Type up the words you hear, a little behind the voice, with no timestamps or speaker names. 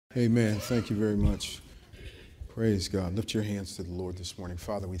Amen. Thank you very much. Praise God. Lift your hands to the Lord this morning.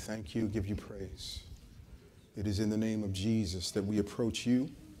 Father, we thank you, give you praise. It is in the name of Jesus that we approach you,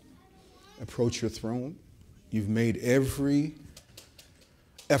 approach your throne. You've made every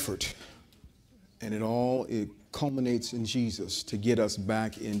effort, and it culminates in Jesus to get us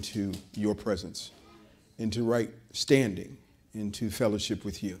back into your presence, into right standing, into fellowship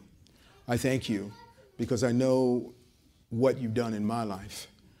with you. I thank you because I know what you've done in my life.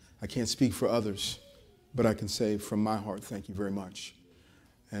 I can't speak for others, but I can say from my heart, thank you very much.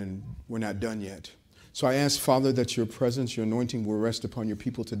 And we're not done yet. So I ask, Father, that your presence, your anointing will rest upon your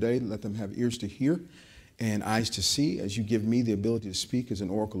people today. Let them have ears to hear and eyes to see as you give me the ability to speak as an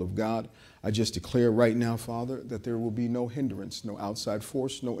oracle of God. I just declare right now, Father, that there will be no hindrance, no outside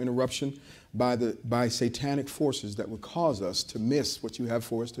force, no interruption by satanic forces that would cause us to miss what you have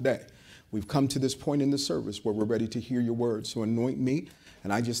for us today. We've come to this point in the service where we're ready to hear your word. So anoint me.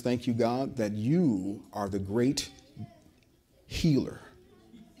 And I just thank you, God, that you are the great healer.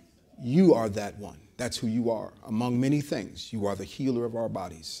 You are that one. That's who you are. Among many things, you are the healer of our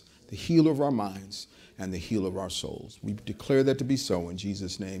bodies, the healer of our minds, and the healer of our souls. We declare that to be so in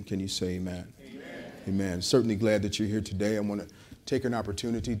Jesus' name. Can you say amen? Amen. Amen. Certainly glad that you're here today. I want to take an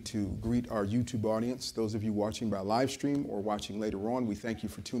opportunity to greet our YouTube audience. Those of you watching by live stream or watching later on, we thank you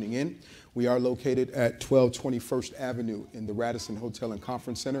for tuning in. We are located at 1221st Avenue in the Radisson Hotel and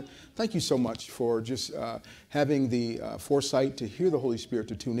Conference Center. Thank you so much for just having the foresight to hear the Holy Spirit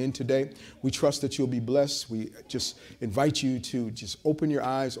to tune in today. We trust that you'll be blessed. We just invite you to just open your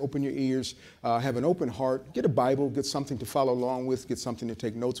eyes, open your ears, have an open heart, get a Bible, get something to follow along with, get something to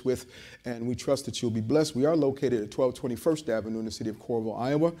take notes with, and we trust that you'll be blessed. We are located at 1221st Avenue in the city of Coralville,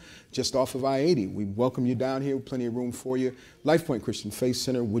 Iowa, just off of I-80. We welcome you down here, plenty of room for you. LifePointe Christian Faith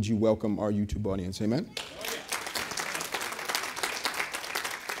Center, would you welcome our YouTube audience? Amen.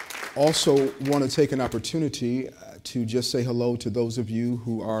 Also want to take an opportunity to just say hello to those of you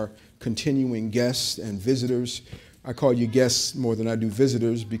who are continuing guests and visitors. I call you guests more than I do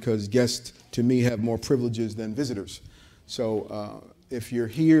visitors because guests to me have more privileges than visitors. So if you're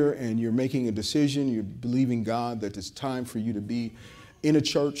here and you're making a decision, you're believing God that it's time for you to be in a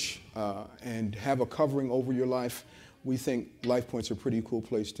church and have a covering over your life, we think LifePointe's a pretty cool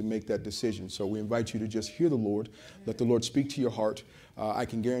place to make that decision. So we invite you to just hear the Lord, let the Lord speak to your heart. I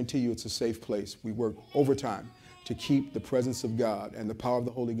can guarantee you it's a safe place. We work overtime to keep the presence of God and the power of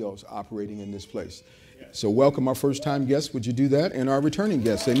the Holy Ghost operating in this place. So welcome our first-time guests. Would you do that? And our returning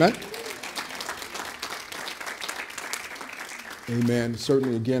guests. Amen. Amen.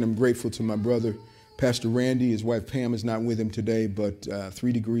 Certainly, again, I'm grateful to my brother, Pastor Randy. His wife, Pam, is not with him today, but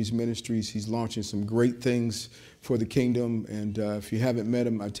 3 Degrees Ministries, he's launching some great things for the kingdom. And if you haven't met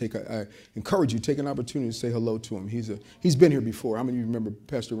him, I encourage you, take an opportunity to say hello to him. He's been here before. How many of you remember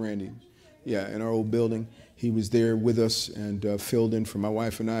Pastor Randy? Yeah, in our old building. He was there with us and filled in for my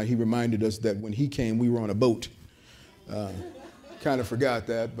wife and I. He reminded us that when he came, we were on a boat. Kind of forgot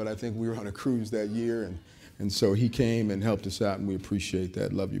that, but I think we were on a cruise that year. And so he came and helped us out, and we appreciate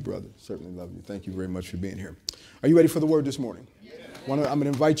that. Love you, brother. Certainly love you. Thank you very much for being here. Are you ready for the word this morning? Yeah. I'm going to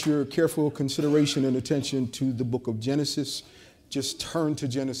invite your careful consideration and attention to the book of Genesis. Just turn to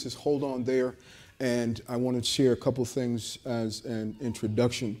Genesis. Hold on there. And I want to share a couple things as an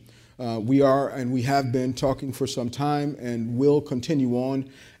introduction. We are and we have been talking for some time and will continue on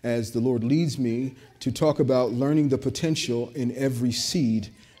as the Lord leads me to talk about learning the potential in every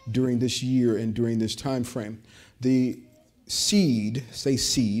seed during this year and during this time frame. The seed, say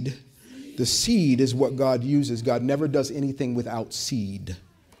seed, the seed is what God uses. God never does anything without seed.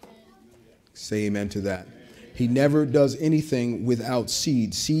 Say amen to that. He never does anything without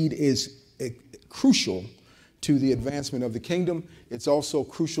seed. Seed is crucial to the advancement of the kingdom. It's also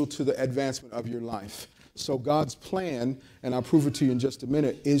crucial to the advancement of your life. So God's plan, and I'll prove it to you in just a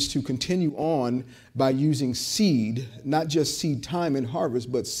minute, is to continue on by using seed, not just seed time and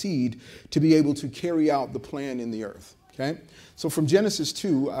harvest, but seed to be able to carry out the plan in the earth. Okay? So from Genesis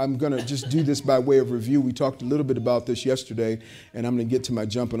 2, I'm going to just do this by way of review. We talked a little bit about this yesterday, and I'm going to get to my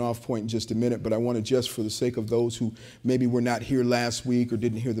jumping off point in just a minute, but I want to just, for the sake of those who maybe were not here last week or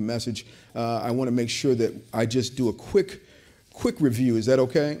didn't hear the message, I want to make sure that I just do a quick review. Is that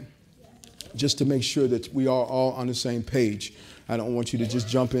okay? Just to make sure that we are all on the same page. I don't want you to just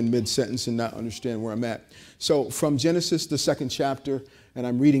jump in mid-sentence and not understand where I'm at. So from Genesis, the 2nd chapter, and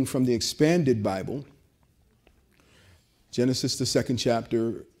I'm reading from the Expanded Bible, Genesis, the 2nd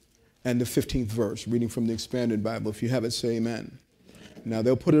chapter, and the 15th verse, reading from the Expanded Bible. If you have it, say amen. Now,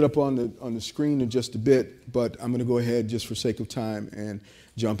 they'll put it up on the screen in just a bit, but I'm going to go ahead just for sake of time and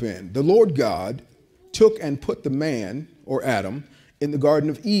jump in. The Lord God took and put the man, or Adam, in the Garden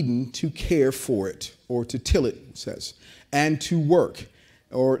of Eden to care for it, or to till it, it says, and to work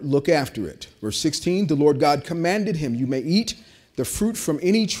or look after it. Verse 16, the Lord God commanded him, you may eat the fruit from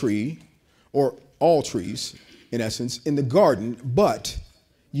any tree, or all trees, in essence, in the garden, but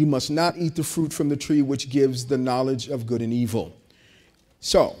you must not eat the fruit from the tree which gives the knowledge of good and evil.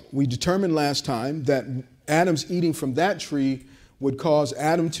 So we determined last time that Adam's eating from that tree would cause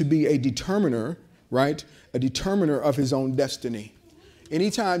Adam to be a determiner, right? A determiner of his own destiny.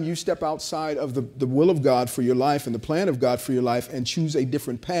 Anytime you step outside of the will of God for your life and the plan of God for your life and choose a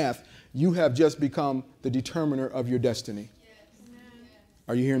different path, you have just become the determiner of your destiny.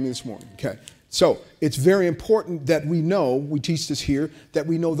 Are you hearing me this morning? Okay. So it's very important that we know, we teach this here, that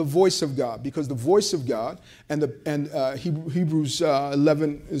we know the voice of God, because the voice of God and Hebrews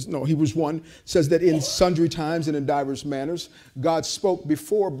 1 says that in sundry times and in divers manners, God spoke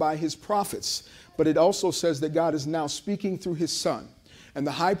before by his prophets. But it also says that God is now speaking through his son. And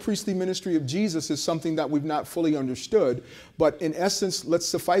the high priestly ministry of Jesus is something that we've not fully understood. But in essence, let's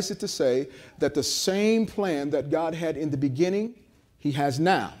suffice it to say that the same plan that God had in the beginning, he has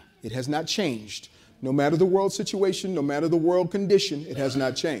now. It has not changed. No matter the world situation, no matter the world condition, it has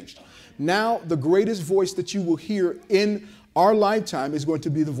not changed. Now, the greatest voice that you will hear in our lifetime is going to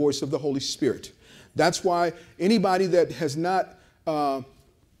be the voice of the Holy Spirit. That's why anybody that has not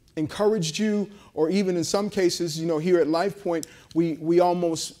encouraged you, or even in some cases, you know, here at LifePointe, we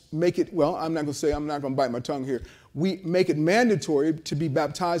almost make it, well, I'm not going to bite my tongue here. We make it mandatory to be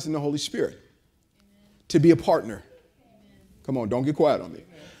baptized in the Holy Spirit, to be a partner. Come on, don't get quiet on me.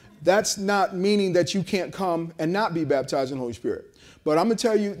 That's not meaning that you can't come and not be baptized in the Holy Spirit. But I'm going to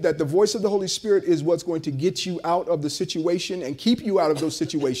tell you that the voice of the Holy Spirit is what's going to get you out of the situation and keep you out of those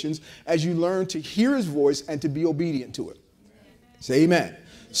situations as you learn to hear his voice and to be obedient to it. Say amen.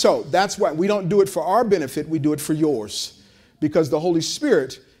 So that's why we don't do it for our benefit. We do it for yours, because the Holy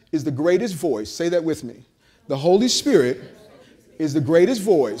Spirit is the greatest voice. Say that with me. The Holy Spirit is the greatest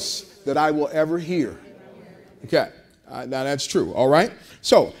voice that I will ever hear. Okay. Now that's true. All right.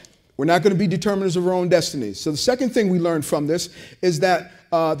 So we're not going to be determiners of our own destinies. So the second thing we learned from this is that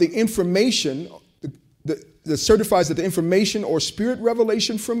the information that certifies that the information or spirit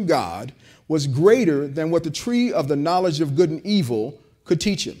revelation from God was greater than what the tree of the knowledge of good and evil could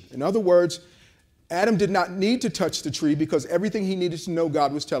teach him. In other words, Adam did not need to touch the tree because everything he needed to know,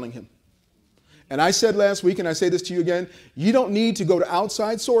 God was telling him. And I said last week, and I say this to you again, you don't need to go to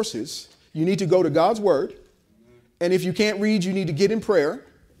outside sources. You need to go to God's word. And if you can't read, you need to get in prayer.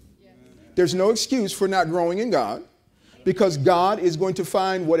 There's no excuse for not growing in God, because God is going to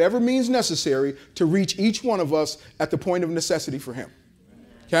find whatever means necessary to reach each one of us at the point of necessity for him.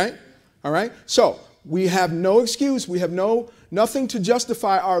 Okay? All right? So we have no excuse. We have nothing to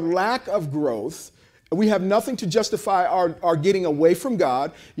justify our lack of growth. We have nothing to justify our getting away from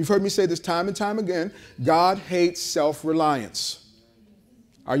God. You've heard me say this time and time again. God hates self-reliance.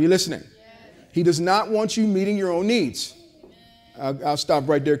 Are you listening? He does not want you meeting your own needs. I'll stop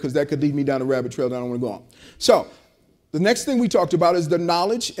right there because that could lead me down a rabbit trail that I don't want to go on. So the next thing we talked about is the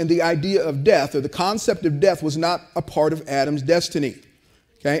knowledge and the idea of death, or the concept of death, was not a part of Adam's destiny.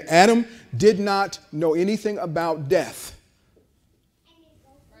 Okay? Adam did not know anything about death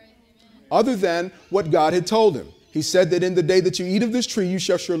other than what God had told him. He said that in the day that you eat of this tree, you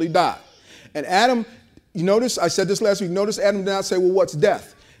shall surely die. And Adam, you notice, I said this last week, notice Adam did not say, well, what's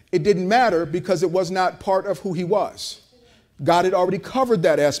death? It didn't matter because it was not part of who he was. God had already covered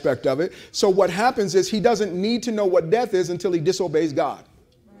that aspect of it. So what happens is he doesn't need to know what death is until he disobeys God.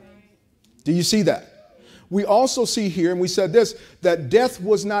 Do you see that? We also see here, and we said this, that death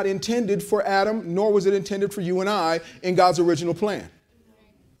was not intended for Adam, nor was it intended for you and I in God's original plan.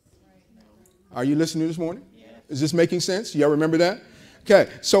 Are you listening this morning? Is this making sense? Y'all remember that?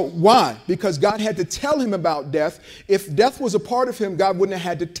 Okay, so why? Because God had to tell him about death. If death was a part of him, God wouldn't have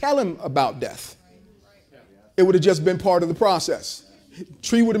had to tell him about death. It would have just been part of the process.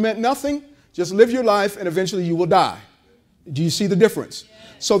 Tree would have meant nothing. Just live your life and eventually you will die. Do you see the difference?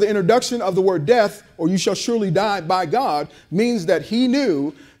 So the introduction of the word death, or you shall surely die, by God, means that he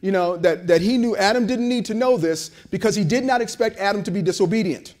knew, that he knew Adam didn't need to know this, because he did not expect Adam to be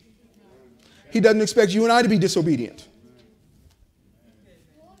disobedient. He doesn't expect you and I to be disobedient.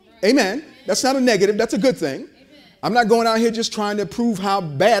 Amen. That's not a negative. That's a good thing. I'm not going out here just trying to prove how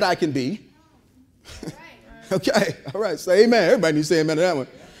bad I can be. Okay. All right. Say amen. Everybody needs to say amen to that one.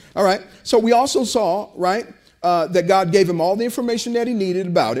 All right. So we also saw, right, that God gave him all the information that he needed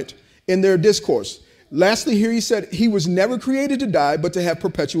about it in their discourse. Lastly, here he said he was never created to die, but to have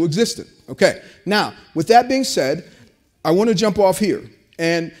perpetual existence. Okay. Now, with that being said, I want to jump off here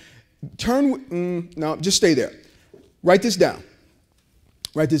and no, just stay there. Write this down.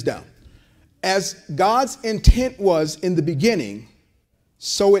 Write this down. As God's intent was in the beginning,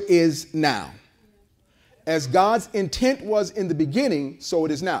 so it is now. As God's intent was in the beginning, so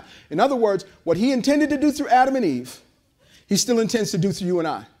it is now. In other words, what he intended to do through Adam and Eve, he still intends to do through you and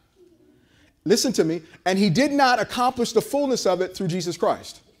I. Listen to me. And he did not accomplish the fullness of it through Jesus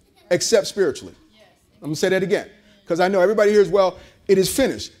Christ, except spiritually. I'm going to say that again, because I know everybody here is, well, it is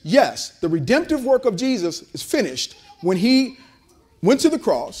finished. Yes, the redemptive work of Jesus is finished when he went to the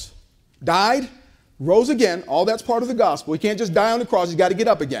cross, died, rose again. All that's part of the gospel. He can't just die on the cross. He's got to get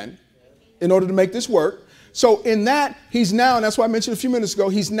up again in order to make this work. So in that, he's now, and that's why I mentioned a few minutes ago,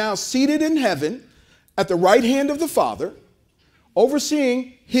 he's now seated in heaven at the right hand of the Father,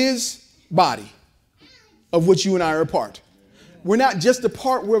 overseeing his body, of which you and I are a part. We're not just a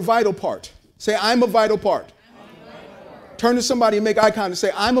part, we're a vital part. Say, I'm a vital part. Turn to somebody and make eye contact and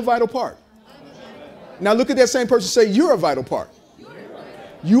say, I'm a vital part. Now look at that same person, say, you're a vital part.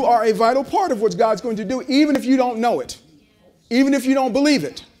 You are a vital part of what God's going to do, even if you don't know it, even if you don't believe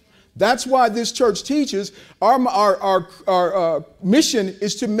it. That's why this church teaches our mission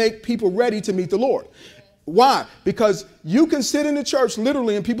is to make people ready to meet the Lord. Why? Because you can sit in the church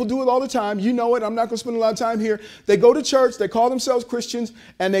literally, and people do it all the time. You know it. I'm not going to spend a lot of time here. They go to church. They call themselves Christians,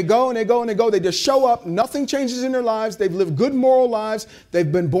 and they go and they go and they go. They just show up. Nothing changes in their lives. They've lived good moral lives. They've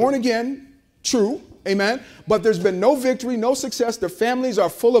been born again. True. Amen. But there's been no victory, no success. Their families are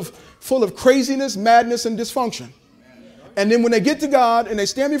full of craziness, madness, and dysfunction. And then when they get to God and they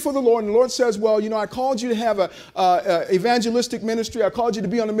stand before the Lord, and the Lord says, well, you know, I called you to have a evangelistic ministry. I called you to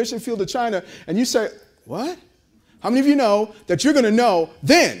be on the mission field of China. And you say, what? How many of you know that you're going to know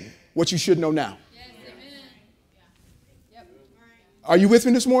then what you should know now? Yes, amen. Yep. Are you with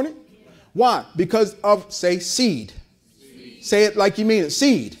me this morning? Why? Because of, say, seed. Seed. Say it like you mean it.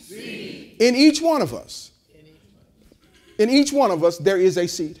 Seed. Seed. In each one of us. In each one of us, there is a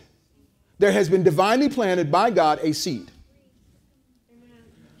seed. There has been divinely planted by God a seed.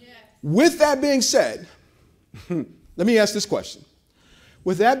 With that being said, let me ask this question.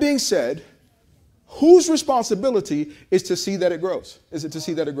 With that being said, whose responsibility is to see that it grows? Is it to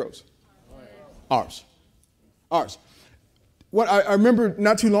see that it grows? Ours. Ours. What I remember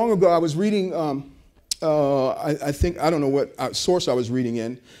not too long ago, I was reading, I don't know what source I was reading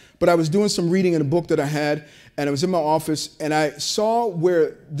in, but I was doing some reading in a book that I had, and I was in my office, and I saw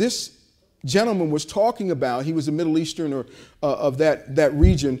where this gentleman was talking about, he was a Middle Easterner of that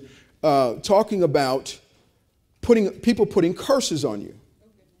region, talking about people putting curses on you.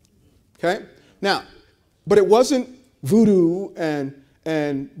 Okay? Now, but it wasn't voodoo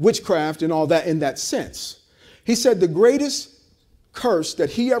and witchcraft and all that in that sense. He said the greatest curse that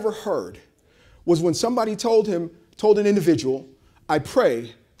he ever heard was when somebody told an individual, I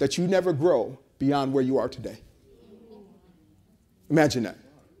pray that you never grow beyond where you are today. Imagine that.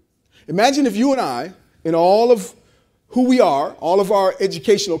 Imagine if you and I, in all of who we are, all of our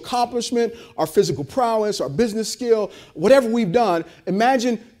educational accomplishment, our physical prowess, our business skill, whatever we've done,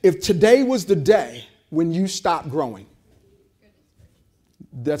 imagine if today was the day when you stopped growing.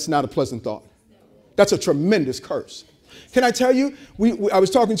 That's not a pleasant thought. That's a tremendous curse. Can I tell you, I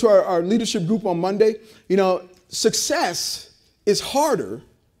was talking to our leadership group on Monday. You know, success is harder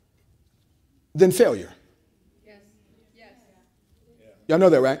than failure. Yes. Yes. Y'all know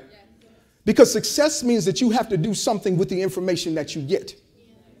that, right? Because success means that you have to do something with the information that you get.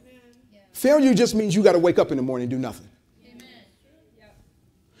 Failure just means you got to wake up in the morning and do nothing.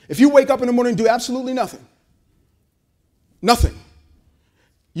 If you wake up in the morning and do absolutely nothing,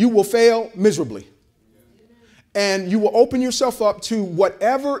 you will fail miserably. And you will open yourself up to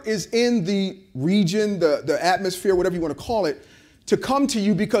whatever is in the region, the atmosphere, whatever you want to call it, to come to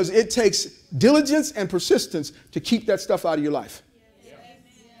you, because it takes diligence and persistence to keep that stuff out of your life.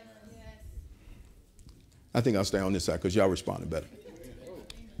 I think I'll stay on this side because y'all responded better.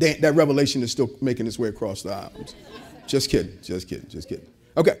 That revelation is still making its way across the aisles. Just kidding.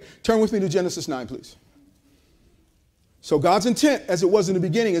 Okay, turn with me to Genesis 9, please. So God's intent as it was in the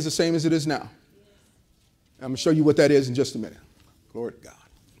beginning is the same as it is now. I'm going to show you what that is in just a minute. Glory to God.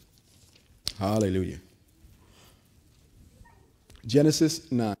 Hallelujah. Genesis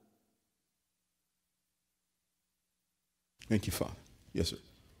 9. Thank you, Father. Yes, sir.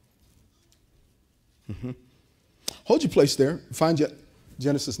 Hold your place there. Find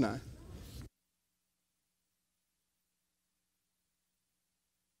Genesis 9.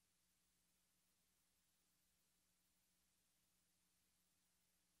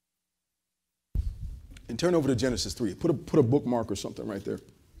 And turn over to Genesis 3. Put a bookmark or something right there.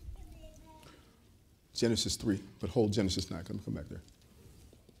 Genesis 3. But hold Genesis 9. Come back there.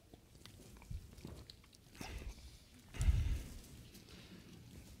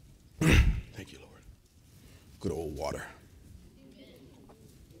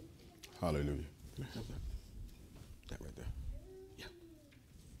 Hallelujah. That right there. Yeah.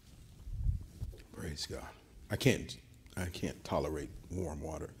 Praise God. I can't tolerate warm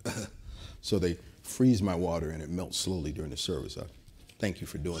water. So they freeze my water and it melts slowly during the service. Thank you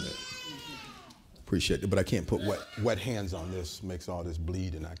for doing that. Appreciate it. But I can't put wet hands on this. Makes all this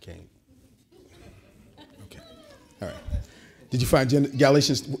bleed and I can't. Okay. All right. Did you find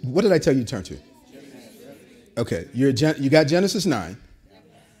Galatians? What did I tell you to turn to? Okay. You got Genesis 9.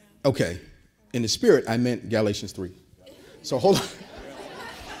 Okay. In the spirit, I meant Galatians 3. So hold on.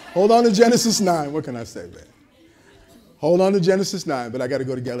 Hold on to Genesis 9. What can I say, man? Hold on to Genesis 9, but I got to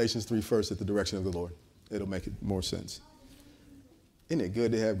go to Galatians 3 first at the direction of the Lord. It'll make it more sense. Isn't it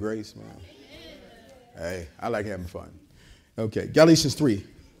good to have grace, man? Hey, I like having fun. Okay, Galatians 3,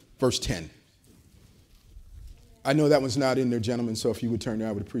 verse 10. I know that one's not in there, gentlemen, so if you would turn there,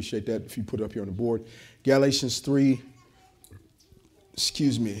 I would appreciate that if you put it up here on the board. Galatians 3,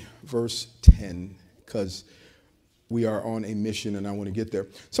 verse 10, because we are on a mission and I want to get there.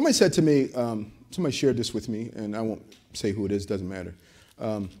 Somebody said to me, somebody shared this with me, and I won't say who it is, doesn't matter,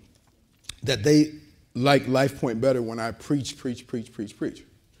 that they like LifePointe better when I preach.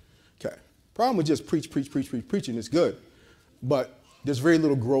 Okay. Problem with just preaching is good, but there's very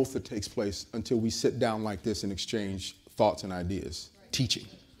little growth that takes place until we sit down like this and exchange thoughts and ideas. Right. Teaching.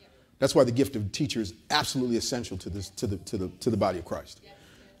 Yeah. That's why the gift of teacher is absolutely essential to the body of Christ. Yeah.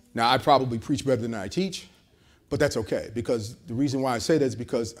 Now, I probably preach better than I teach, but that's okay, because the reason why I say that is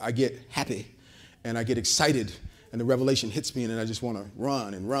because I get happy and I get excited and the revelation hits me and then I just want to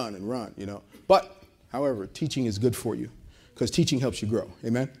run, you know. But, however, teaching is good for you because teaching helps you grow.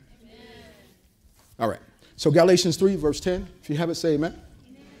 Amen? Amen. All right. So Galatians 3, verse 10. If you have it, say amen.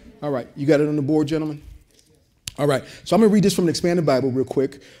 Amen. All right. You got it on the board, gentlemen? All right. So I'm going to read this from an expanded Bible real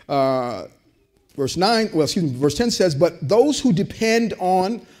quick. Verse 10 says, but those who depend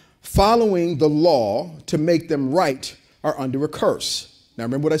on following the law to make them right are under a curse. Now,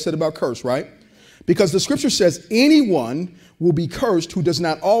 remember what I said about curse, right? Because the scripture says anyone will be cursed who does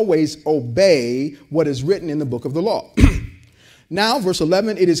not always obey what is written in the book of the law. Now, verse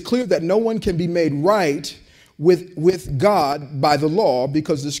 11, it is clear that no one can be made right with God by the law,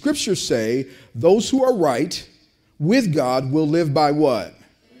 because the scriptures say those who are right with God will live by what?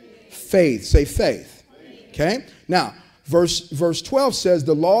 Faith. Say faith. Okay. Now, verse 12 says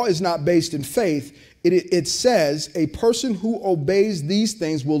the law is not based in faith. It says a person who obeys these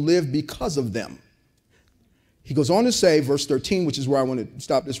things will live because of them. He goes on to say, verse 13, which is where I want to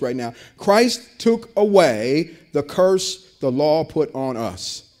stop this right now. Christ took away the curse the law put on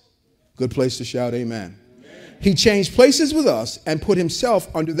us. Good place to shout amen. Amen. He changed places with us and put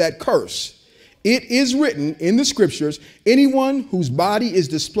himself under that curse. It is written in the scriptures, anyone whose body is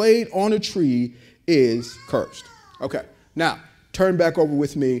displayed on a tree is cursed. Okay, now turn back over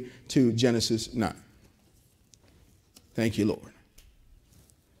with me to Genesis 9. Thank you, Lord.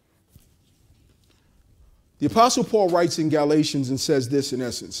 The Apostle Paul writes in Galatians and says this in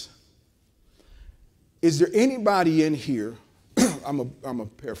essence. Is there anybody in here, I'm going to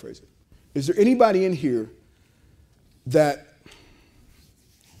paraphrase it. Is there anybody in here that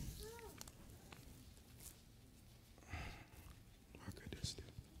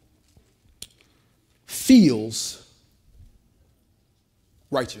feels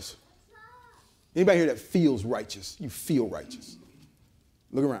righteous? Anybody here that feels righteous? You feel righteous.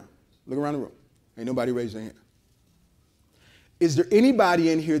 Look around. Look around the room. Ain't nobody raised their hand. Is there anybody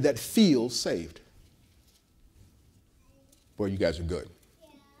in here that feels saved? Boy, you guys are good.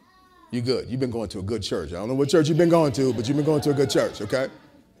 You're good. You've been going to a good church. I don't know what church you've been going to, but you've been going to a good church, okay?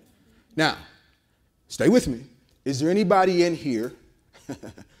 Now, stay with me. Is there anybody in here,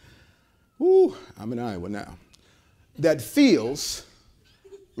 ooh, I'm in Iowa now, that feels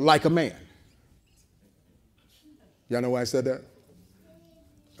like a man? Y'all know why I said that?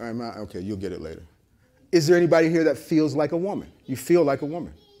 All right, okay, you'll get it later. Is there anybody here that feels like a woman? You feel like a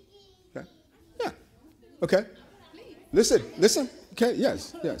woman? Okay. Yeah. Okay. Listen. Okay,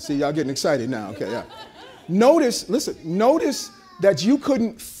 yes. Yeah. See, y'all getting excited now. Okay, yeah. Notice that you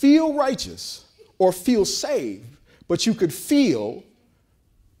couldn't feel righteous or feel saved, but you could feel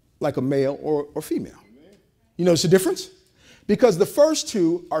like a male or female. You notice the difference? Because the first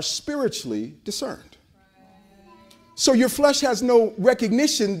two are spiritually discerned. So your flesh has no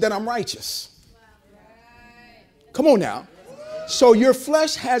recognition that I'm righteous. Come on now. So your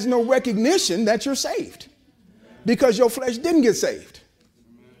flesh has no recognition that you're saved, because your flesh didn't get saved.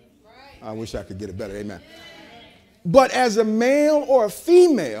 I wish I could get it better. Amen. But as a male or a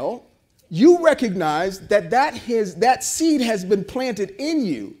female, you recognize that seed has been planted in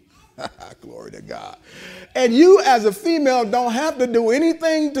you. Glory to God. And you as a female don't have to do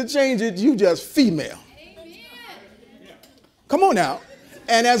anything to change it. You just female. Amen. Come on now.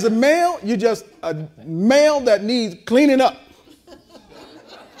 And as a male, you're just a male that needs cleaning up.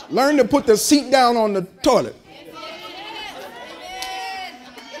 Learn to put the seat down on the toilet.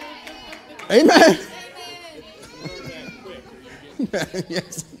 Amen.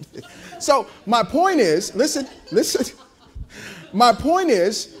 Yes. So my point is, listen. My point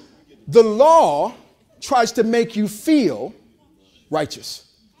is, the law tries to make you feel righteous.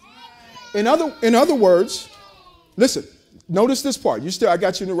 In other words, listen, notice this part. I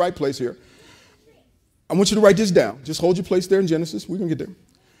got you in the right place here. I want you to write this down. Just hold your place there in Genesis. We're going to get there.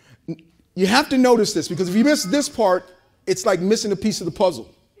 You have to notice this, because if you miss this part, it's like missing a piece of the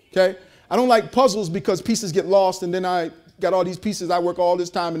puzzle. Okay? I don't like puzzles because pieces get lost, and then I got all these pieces. I work all this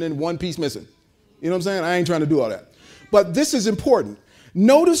time and then one piece missing. You know what I'm saying? I ain't trying to do all that. But this is important.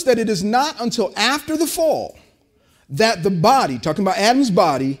 Notice that it is not until after the fall that the body, talking about Adam's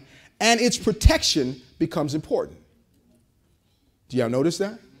body, and its protection becomes important. Do y'all notice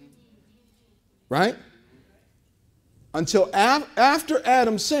that? Right? Until after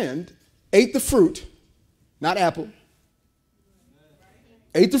Adam sinned, ate the fruit, not apple,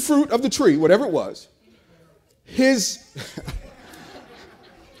 ate the fruit of the tree, whatever it was, his,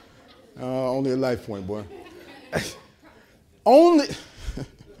 only a LifePointe, boy.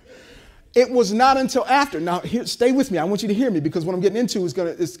 It was not until after. Now, here, stay with me. I want you to hear me, because what I'm getting into is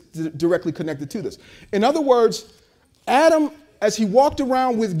directly connected to this. In other words, Adam, as he walked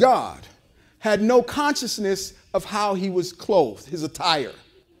around with God, had no consciousness of how he was clothed, his attire.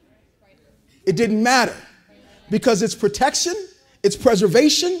 It didn't matter, because its protection, its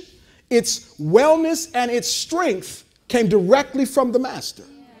preservation, its wellness, and its strength came directly from the master.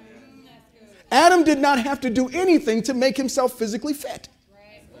 Adam did not have to do anything to make himself physically fit.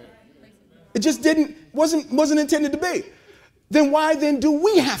 It just wasn't intended to be. Then why then do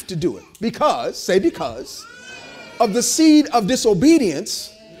we have to do it? Because of the seed of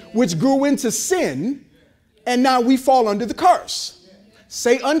disobedience, which grew into sin, and now we fall under the curse.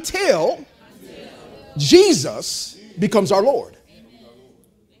 Say until Jesus becomes our Lord.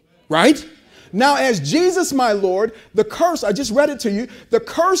 Right? Now, as Jesus, my Lord, the curse, I just read it to you, the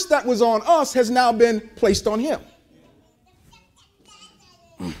curse that was on us has now been placed on him.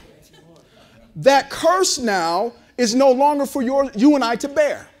 That curse now is no longer for you and I to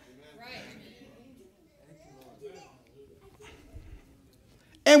bear.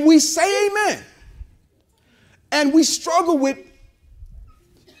 And we say amen. And we struggle with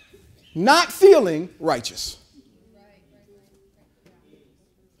not feeling righteous.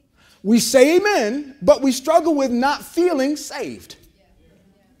 We say amen, but we struggle with not feeling saved.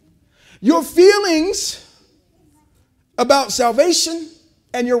 Your feelings about salvation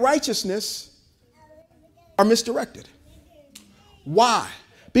and your righteousness are misdirected. Why?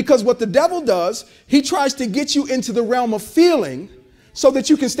 Because what the devil does, he tries to get you into the realm of feeling so that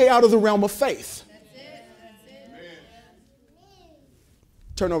you can stay out of the realm of faith.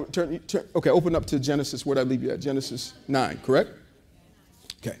 Okay, open up to Genesis. Where'd I leave you at? Genesis 9, correct?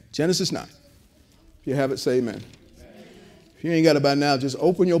 Okay, Genesis 9. If you have it, say amen. If you ain't got it by now, just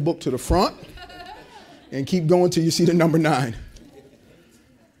open your book to the front and keep going till you see the number 9.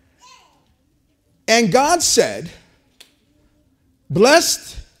 And God said,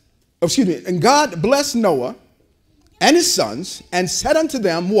 and God blessed Noah and his sons and said unto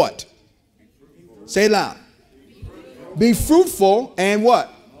them what? Say it loud. Be fruitful and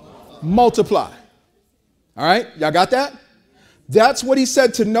what? Multiply. All right, y'all got that? That's what he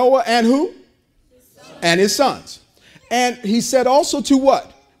said to Noah and who? And his sons. And he said also to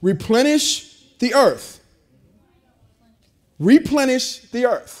what? Replenish the earth. Replenish the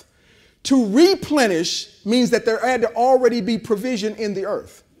earth. To replenish means that there had to already be provision in the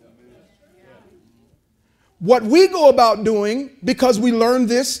earth. What we go about doing, because we learned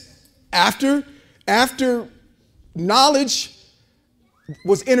this after knowledge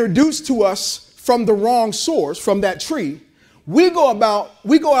was introduced to us from the wrong source, from that tree, we go about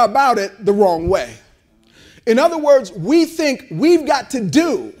it the wrong way. In other words, we think we've got to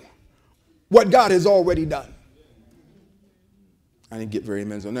do what God has already done. I didn't get very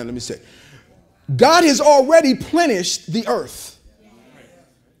amens on that. Let me say, God has already plenished the earth.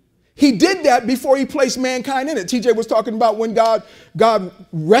 He did that before he placed mankind in it. TJ was talking about when God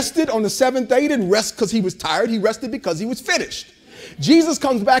rested on the seventh day. He didn't rest because he was tired. He rested because he was finished. Jesus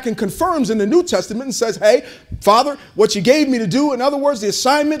comes back and confirms in the New Testament and says, hey, Father, what you gave me to do, in other words, the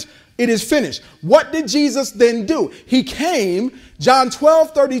assignment, It is finished. What did Jesus then do? He came. John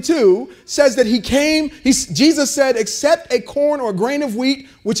 12:32 says that he came. Jesus said, except a corn or a grain of wheat,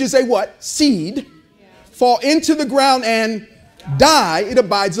 which is a what? Seed, fall into the ground and die, it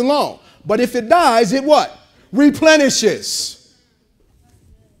abides alone. But if it dies, it what? Replenishes.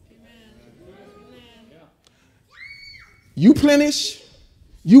 You plenish,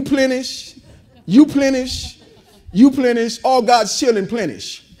 you plenish, you plenish, you plenish, all God's children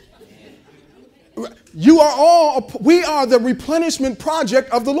plenish. We are the replenishment project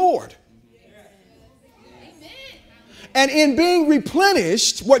of the Lord. And in being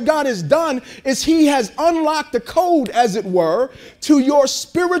replenished, what God has done is he has unlocked the code, as it were, to your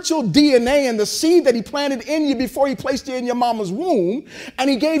spiritual DNA and the seed that he planted in you before he placed you in your mama's womb. And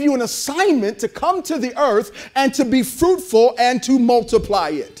he gave you an assignment to come to the earth and to be fruitful and to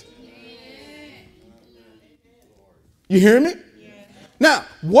multiply it. You hear me? Now,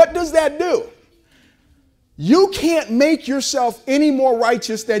 what does that do? You can't make yourself any more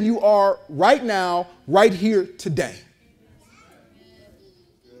righteous than you are right now, right here, today.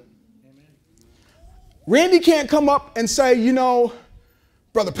 Randy can't come up and say, you know,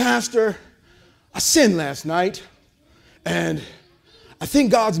 brother pastor, I sinned last night and I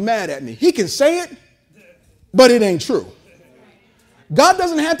think God's mad at me. He can say it, but it ain't true. God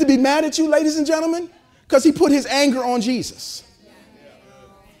doesn't have to be mad at you, ladies and gentlemen, because he put his anger on Jesus.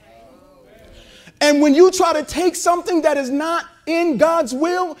 And when you try to take something that is not in God's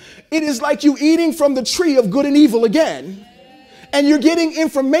will, it is like you eating from the tree of good and evil again. And you're getting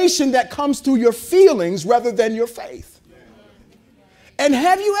information that comes through your feelings rather than your faith. And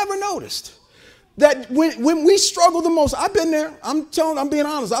have you ever noticed that when we struggle the most, I've been there, I'm being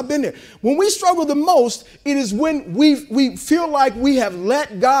honest, I've been there. When we struggle the most, it is when we feel like we have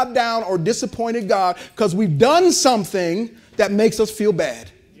let God down or disappointed God because we've done something that makes us feel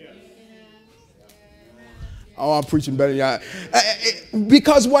bad. Oh, I'm preaching better than y'all.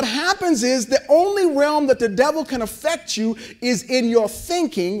 Because what happens is the only realm that the devil can affect you is in your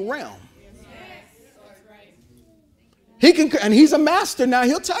thinking realm. He can, and he's a master now.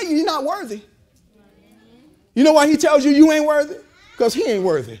 He'll tell you you're not worthy. You know why he tells you you ain't worthy? Because he ain't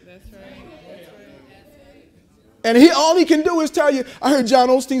worthy. And all he can do is tell you. I heard John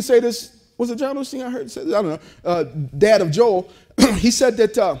Osteen say this. Was it John Osteen? I heard say this. I don't know. Dad of Joel. He said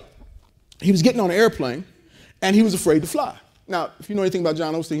that he was getting on an airplane. And he was afraid to fly. Now, if you know anything about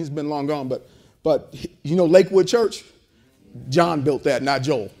John Osteen, he's been long gone, but you know Lakewood Church? John built that, not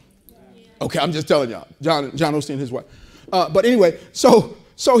Joel. Okay, I'm just telling y'all. John Osteen and his wife. But anyway, so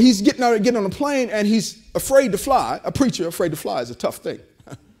he's getting on a plane and he's afraid to fly. A preacher afraid to fly is a tough thing.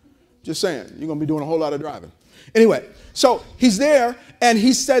 Just saying, you're going to be doing a whole lot of driving. Anyway, so he's there and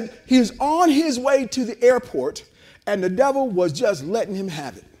he said he was on his way to the airport and the devil was just letting him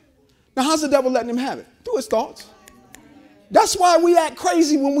have it. Now, how's the devil letting him have it? Through his thoughts. That's why we act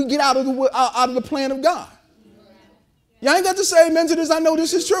crazy when we get out of the plan of God. Y'all ain't got to say amen to this. I know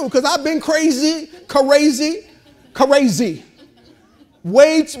this is true because I've been crazy.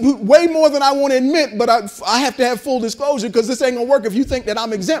 Way more than I want to admit, but I have to have full disclosure because this ain't going to work if you think that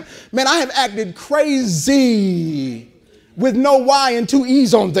I'm exempt. Man, I have acted crazy with no Y and two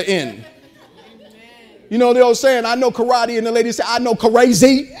E's on the end. You know the old saying, I know karate, and the lady said, I know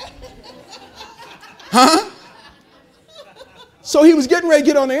crazy. Huh? So he was getting ready to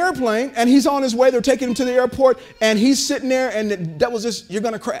get on the airplane, and he's on his way. They're taking him to the airport, and he's sitting there, and the devil's just, you're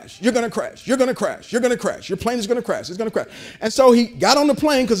going to crash. You're going to crash. You're going to crash. You're going to crash. Your plane is going to crash. It's going to crash. And so he got on the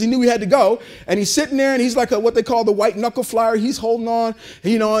plane because he knew he had to go, and he's sitting there, and he's like what they call the white knuckle flyer. He's holding on,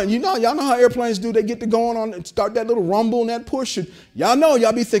 and y'all know how airplanes do. They get to going on and start that little rumble and that push. And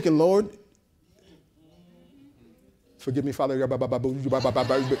y'all be thinking, Lord, forgive me, Father. You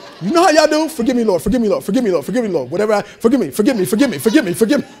know how y'all do? Forgive me, Lord. Forgive me, Lord. Forgive me, Lord. Forgive me, Lord. Whatever. Forgive me. And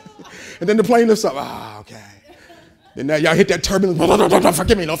then the plane lifts up. Okay. And now y'all hit that turbulence.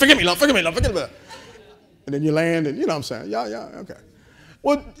 Forgive me, Lord. Forgive me, Lord. Forgive me, Lord. Forgive me, Lord. And then you land, and you know what I'm saying? Yeah, okay.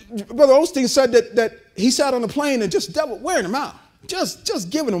 Well, Brother Osteen said that he sat on the plane and just devil wearing him out. Just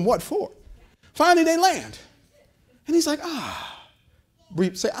giving him what for. Finally, they land. And he's like,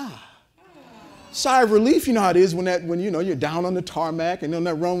 say, sigh of relief. You know how it is when you're down on the tarmac and on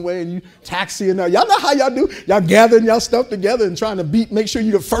that runway and you taxi and y'all know how y'all do. Y'all gathering y'all stuff together and trying to make sure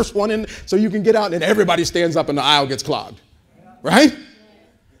you're the first one in so you can get out and everybody stands up and the aisle gets clogged. Right?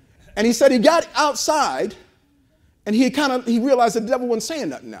 And he said he got outside and he realized that the devil wasn't saying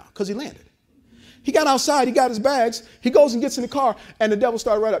nothing now because he landed. He got outside, he got his bags, he goes and gets in the car and the devil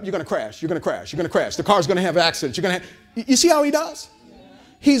started right up. You're going to crash, you're going to crash, you're going to crash. The car's going to have accidents. You see how he does?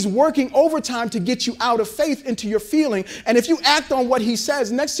 He's working overtime to get you out of faith into your feeling. And if you act on what he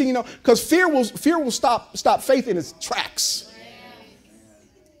says, next thing you know, because fear will stop faith in its tracks.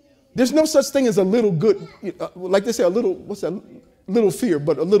 There's no such thing as a little good, like they say, a little, what's that? Little fear,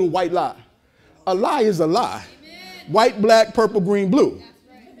 but a little white lie. A lie is a lie. White, black, purple, green, blue.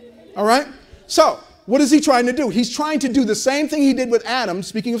 All right? So, what is he trying to do? He's trying to do the same thing he did with Adam,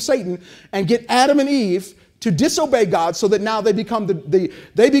 speaking of Satan, and get Adam and Eve to disobey God so that now they become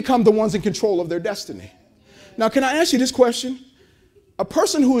the ones in control of their destiny. Now, can I ask you this question? A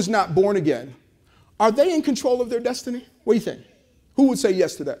person who is not born again, are they in control of their destiny? What do you think? Who would say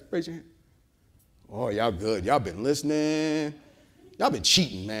yes to that? Raise your hand. Oh, y'all good. Y'all been listening. Y'all been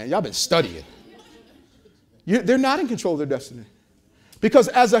cheating, man. Y'all been studying. They're not in control of their destiny. Because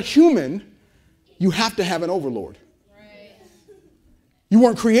as a human, you have to have an overlord. Right. You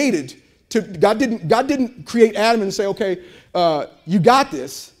weren't created to, God didn't create Adam and say, okay, you got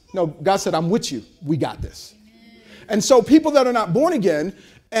this. No, God said, I'm with you. We got this. Amen. And so people that are not born again,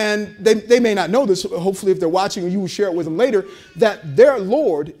 and they may not know this, hopefully if they're watching, you will share it with them later, that their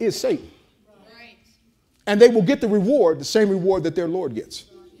Lord is Satan. Right. And they will get the reward, the same reward that their Lord gets.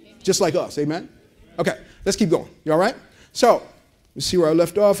 Amen. Just like us. Amen? Okay, let's keep going. You all right? So, let's see where I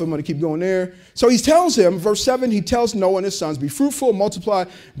left off. I'm going to keep going there. So he tells him, verse 7, he tells Noah and his sons, be fruitful, multiply,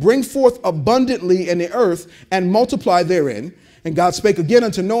 bring forth abundantly in the earth, and multiply therein. And God spake again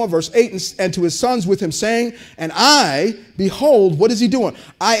unto Noah, verse 8, and to his sons with him, saying, and I, behold, what is he doing?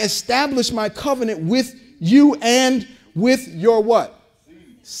 I establish my covenant with you and with your what?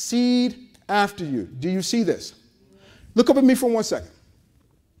 Seed after you. Do you see this? Look up at me for 1 second.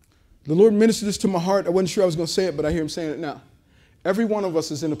 The Lord ministered this to my heart. I wasn't sure I was going to say it, but I hear him saying it now. Every one of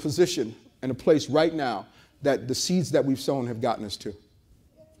us is in a position and a place right now that the seeds that we've sown have gotten us to.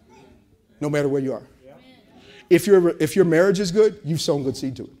 No matter where you are. If your marriage is good, you've sown good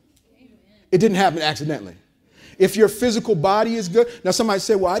seed to it. It didn't happen accidentally. If your physical body is good, now somebody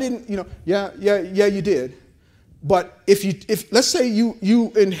say, well, I didn't, yeah, you did. But if let's say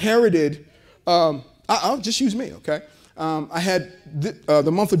you inherited, I'll just use me, okay? I had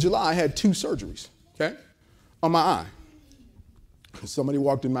the month of July, I had 2 surgeries, okay, on my eye. Somebody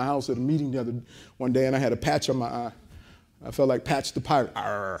walked in my house at a meeting one day, and I had a patch on my eye. I felt like Patch the Pirate.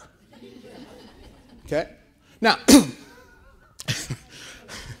 Arr. Okay? Now,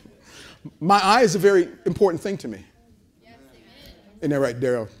 my eye is a very important thing to me. Isn't that right,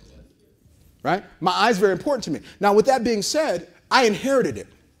 Daryl? Right? My eye is very important to me. Now, with that being said, I inherited it.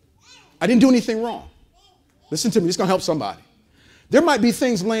 I didn't do anything wrong. Listen to me. It's going to help somebody. There might be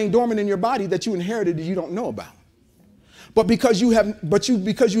things laying dormant in your body that you inherited that you don't know about. But because you have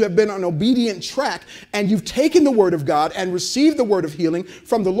been on an obedient track and you've taken the word of God and received the word of healing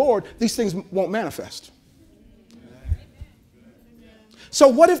from the Lord, these things won't manifest. So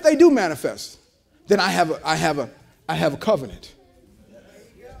what if they do manifest? Then I have a covenant. I have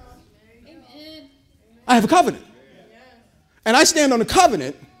a covenant. And I stand on the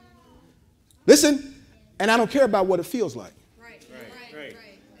covenant. Listen, and I don't care about what it feels like.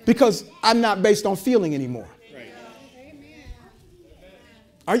 Because I'm not based on feeling anymore.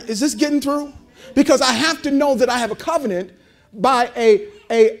 Is this getting through? Because I have to know that I have a covenant by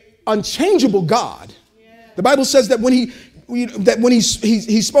a unchangeable God. The Bible says that when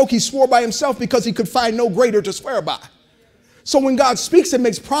he spoke, he swore by himself because he could find no greater to swear by. So when God speaks and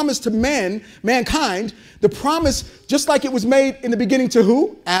makes promise to mankind, the promise, just like it was made in the beginning to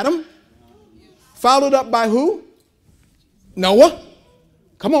who? Adam. Followed up by who? Noah.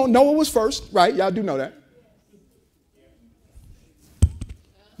 Come on, Noah was first, right? Y'all do know that.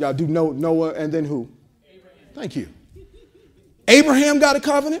 Y'all do know Noah and then who? Thank you. Abraham got a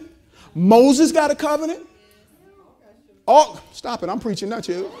covenant. Moses got a covenant. Oh, stop it. I'm preaching, not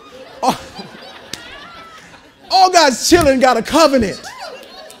you. All God's children got a covenant.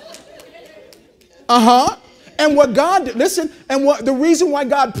 And what God did, listen, and what the reason why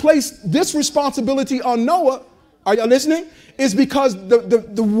God placed this responsibility on Noah, are y'all listening? Is because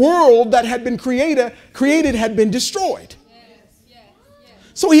the world that had been created had been destroyed.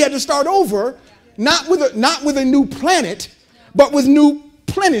 So he had to start over, not with a new planet, but with new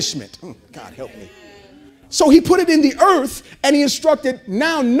plenishment. God help me. So he put it in the earth and he instructed,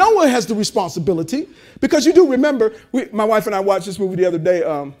 now Noah has the responsibility. Because you do remember, my wife and I watched this movie the other day,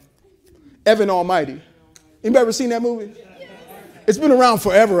 Evan Almighty. Anybody ever seen that movie? It's been around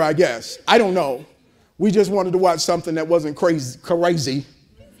forever, I guess. I don't know. We just wanted to watch something that wasn't crazy.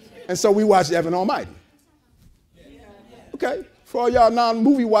 And so we watched Evan Almighty. Okay. For all y'all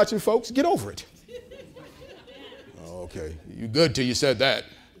non-movie watching folks, get over it. Oh, okay. You good till you said that.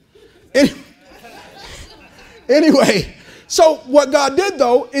 Anyway, So what God did,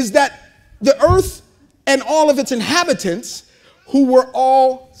 though, is that the earth and all of its inhabitants, who were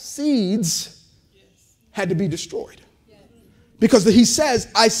all seeds, had to be destroyed. Because he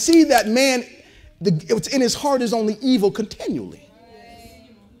says, I see that man, what's in his heart is only evil continually.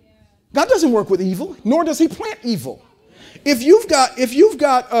 God doesn't work with evil, nor does he plant evil. If you've got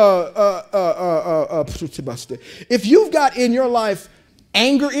in your life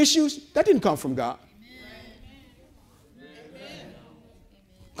anger issues, that didn't come from God.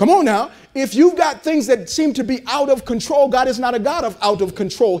 Come on now. If you've got things that seem to be out of control, God is not a God of out of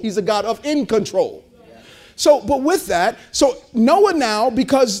control. He's a God of in control. So, but with that, so Noah now,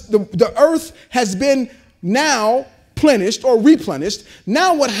 because the earth has been now replenished or replenished,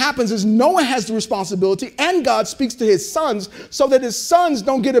 now what happens is Noah has the responsibility, and God speaks to his sons so that his sons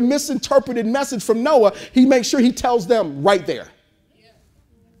don't get a misinterpreted message from Noah. He makes sure he tells them right there.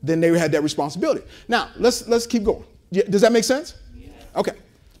 Then they had that responsibility. Now, let's keep going. Does that make sense? Okay.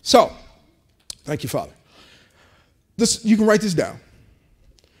 So, thank you, Father. You can write this down.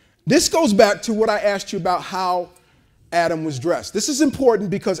 This goes back to what I asked you about how Adam was dressed. This is important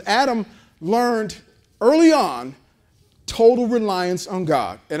because Adam learned early on total reliance on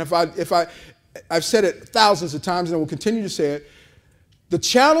God. And I've said it thousands of times and I will continue to say it. The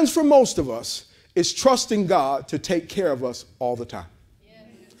challenge for most of us is trusting God to take care of us all the time.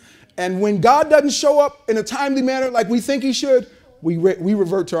 And when God doesn't show up in a timely manner like we think he should, we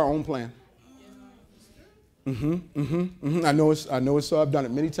revert to our own plan. I know it's so. I've done it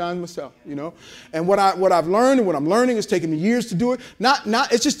many times myself, you know. And what I've learned and what I'm learning is taking me years to do it.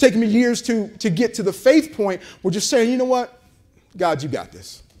 It's just taking me years to get to the faith point. We're just saying, you know what, God, you got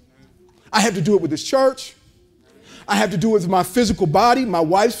this. I have to do it with this church. I have to do it with my physical body, my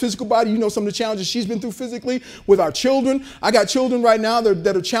wife's physical body. You know some of the challenges she's been through physically with our children. I got children right now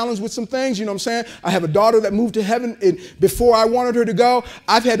that are challenged with some things. You know what I'm saying? I have a daughter that moved to heaven before I wanted her to go.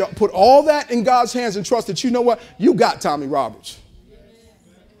 I've had to put all that in God's hands and trust that, you know what? You got Tommy Roberts.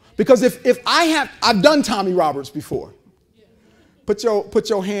 Because I've done Tommy Roberts before. Put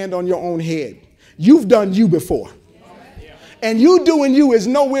your hand on your own head. You've done you before. And you doing you is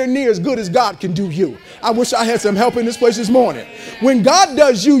nowhere near as good as God can do you. I wish I had some help in this place this morning. When God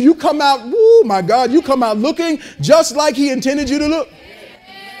does you, you come out, oh my God, you come out looking just like he intended you to look.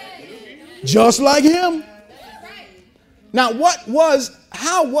 Just like him. Now,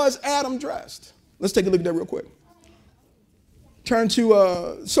 how was Adam dressed? Let's take a look at that real quick. Turn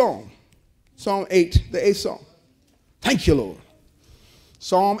to Psalm 8, the 8th Psalm. Thank you, Lord.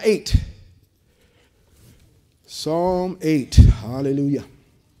 Psalm 8. Psalm 8. Hallelujah.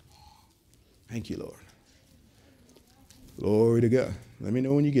 Thank you, Lord. Glory to God. Let me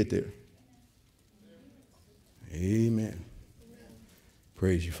know when you get there. Amen.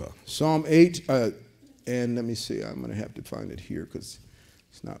 Praise you, Father. Psalm 8. And let me see. I'm going to have to find it here because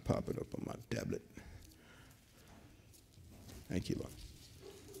it's not popping up on my tablet. Thank you, Lord.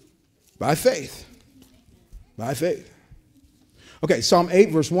 By faith. By faith. Okay, Psalm 8,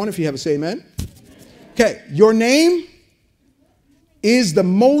 verse 1, if you have it, say amen. Okay, your name is the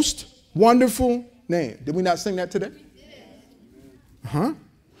most wonderful name. Did we not sing that today?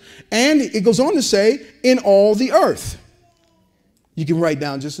 And it goes on to say, in all the earth. You can write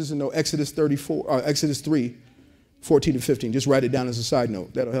down, just as you know, Exodus 3, 14 to 15. Just write it down as a side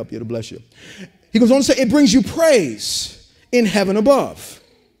note. That'll help you. It'll bless you. He goes on to say, it brings you praise in heaven above.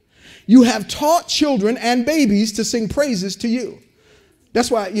 You have taught children and babies to sing praises to you.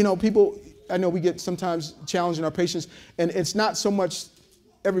 That's why, you know, people... I know we get sometimes challenged in our patience, and it's not so much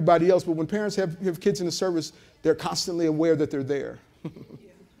everybody else, but when parents have kids in the service, they're constantly aware that they're there.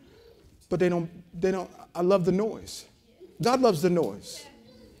 But they don't, I love the noise. God loves the noise.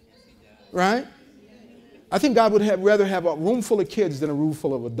 Right? I think God would rather have a room full of kids than a room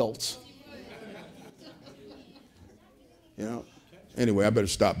full of adults. You know? Anyway, I better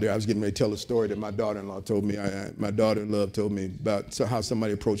stop there. I was getting ready to tell a story that my daughter-in-law told me. My daughter-in-law told me about how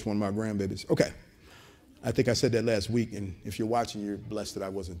somebody approached one of my grandbabies. Okay. I think I said that last week, and if you're watching, you're blessed that I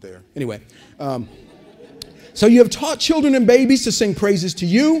wasn't there. Anyway, so you have taught children and babies to sing praises to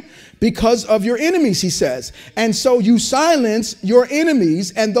you because of your enemies, he says. And so you silence your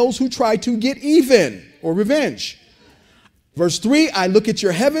enemies and those who try to get even or revenge. Verse 3, I look at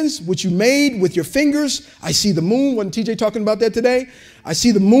your heavens, which you made with your fingers. I see the moon. Wasn't TJ talking about that today? I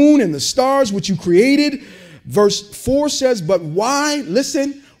see the moon and the stars, which you created. Verse 4 says, but why,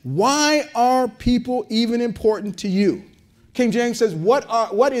 listen, why are people even important to you? King James says,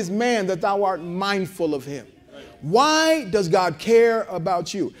 what is man that thou art mindful of him? Why does God care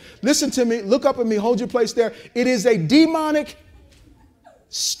about you? Listen to me. Look up at me. Hold your place there. It is a demonic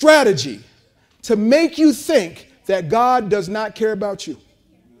strategy to make you think that God does not care about you.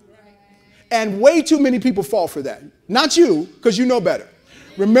 And way too many people fall for that. Not you, because you know better.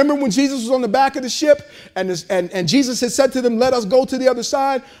 Remember when Jesus was on the back of the ship and Jesus had said to them, let us go to the other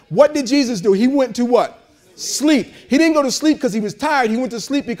side? What did Jesus do? He went to what? Sleep. He didn't go to sleep because he was tired. He went to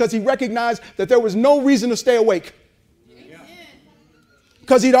sleep because he recognized that there was no reason to stay awake.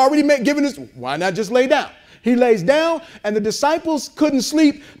 Because he'd already given us, why not just lay down? He lays down, and the disciples couldn't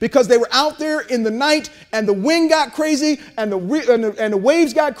sleep because they were out there in the night, and the wind got crazy, and the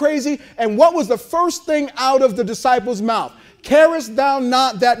waves got crazy. And what was the first thing out of the disciples' mouth? Carest thou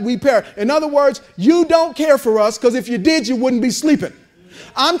not that we perish? In other words, you don't care for us, because if you did, you wouldn't be sleeping.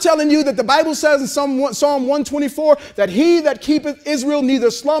 I'm telling you that the Bible says in Psalm 124 that he that keepeth Israel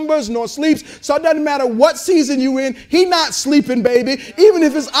neither slumbers nor sleeps. So it doesn't matter what season you in. He not sleeping, baby. Even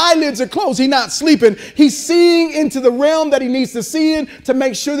if his eyelids are closed, he not sleeping. He's seeing into the realm that he needs to see in to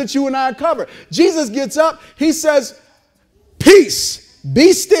make sure that you and I are covered. Jesus gets up. He says, peace,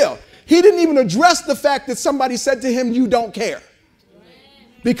 be still. He didn't even address the fact that somebody said to him, you don't care.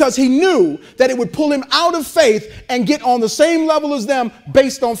 Because he knew that it would pull him out of faith and get on the same level as them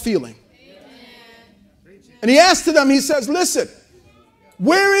based on feeling. And he asked to them, he says, listen,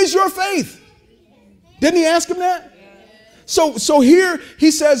 where is your faith? Didn't he ask him that? So here he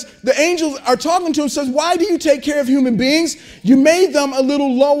says, the angels are talking to him, says, why do you take care of human beings? You made them a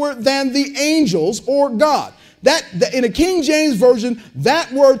little lower than the angels or God. In a King James version,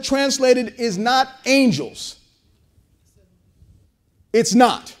 that word translated is not angels. It's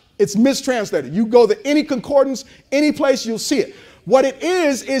not. It's mistranslated. You go to any concordance, any place, you'll see it. What it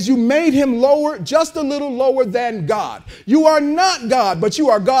is you made him lower, just a little lower than God. You are not God, but you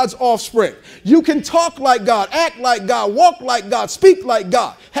are God's offspring. You can talk like God, act like God, walk like God, speak like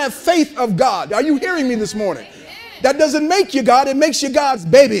God, have faith of God. Are you hearing me this morning? That doesn't make you God. It makes you God's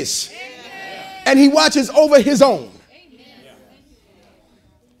babies. And he watches over his own.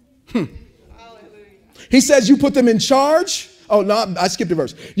 He says you put them in charge. Oh, no, I skipped a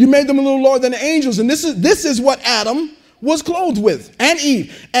verse. You made them a little lower than the angels. And this is what Adam was clothed with, and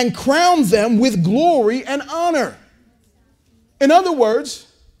Eve, and crowned them with glory and honor. In other words,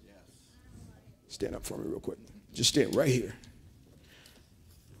 stand up for me real quick. Just stand right here.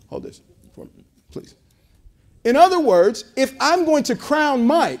 Hold this for me, please. In other words, if I'm going to crown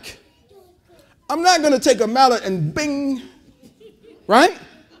Mike, I'm not going to take a mallet and bing, right?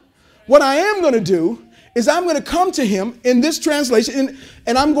 What I am going to do is I'm going to come to him in this translation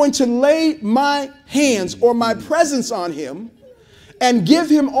and I'm going to lay my hands or my presence on him and give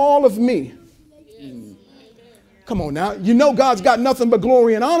him all of me. Come on now. You know God's got nothing but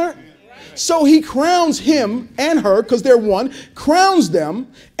glory and honor. So he crowns him and her, because they're one, crowns them,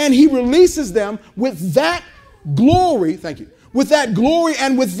 and he releases them with that glory, thank you, with that glory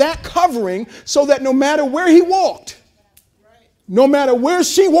and with that covering, so that no matter where he walked, no matter where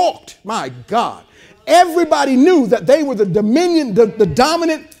she walked, my God, everybody knew that they were the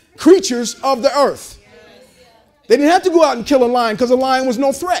dominant creatures of the earth. They didn't have to go out and kill a lion because a lion was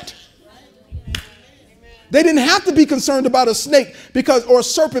no threat. They didn't have to be concerned about a snake or a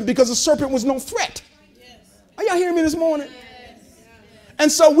serpent because a serpent was no threat. Are y'all hearing me this morning?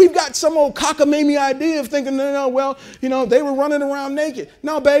 And so we've got some old cockamamie idea of thinking, well, they were running around naked.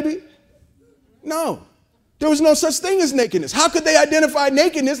 No, baby. No. There was no such thing as nakedness. How could they identify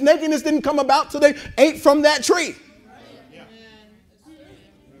nakedness? Nakedness didn't come about till they ate from that tree.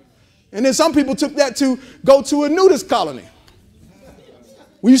 And then some people took that to go to a nudist colony.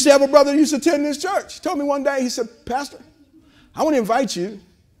 We used to have a brother who used to attend this church. He told me one day, he said, Pastor, I want to invite you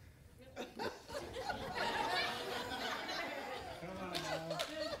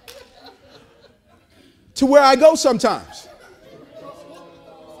to where I go sometimes.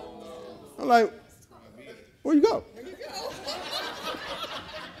 I'm like, where you go?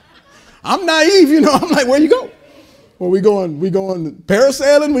 I'm naive, I'm like, where you go? Well, we going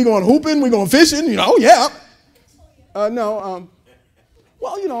parasailing, we going hooping, we going fishing, yeah. I'm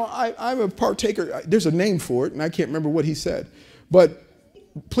a partaker. There's a name for it, and I can't remember what he said. But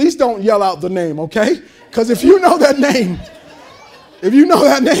please don't yell out the name, okay? Because if you know that name,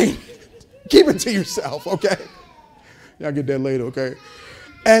 keep it to yourself, okay? Y'all get that later, okay?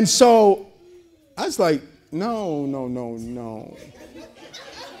 And so I was like, no.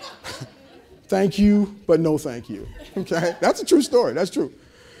 Thank you, but no thank you. Okay? That's a true story. That's true.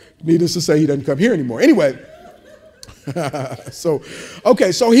 Needless to say, he doesn't come here anymore. Anyway, so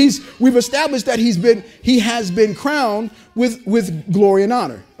we've established that he has been crowned with glory and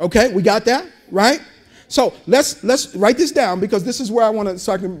honor. Okay? We got that? Right? So let's write this down, because this is where I want to,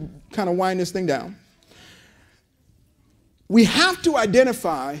 so I can kind of wind this thing down. We have to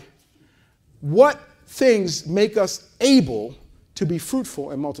identify what things make us able to be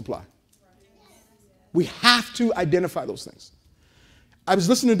fruitful and multiply. We have to identify those things. I was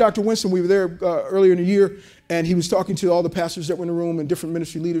listening to Dr. Winston. We were there earlier in the year, and he was talking to all the pastors that were in the room and different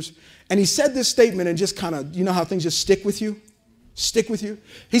ministry leaders. And he said this statement, and just kind of, you know how things just stick with you? Stick with you?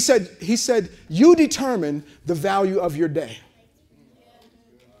 He said, you determine the value of your day.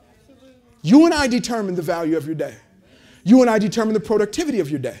 You and I determine the value of your day. You and I determine the productivity of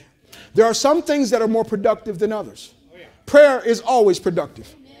your day. There are some things that are more productive than others. Prayer is always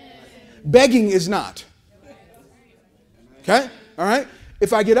productive. Begging is not. Okay? All right?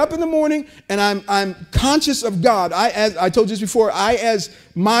 If I get up in the morning and I'm conscious of God, as I told you this before, as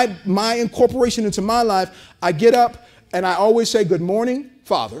my incorporation into my life, I get up and I always say, good morning,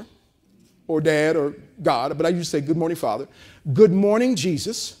 Father, or Dad, or God, but I usually say, good morning, Father. Good morning,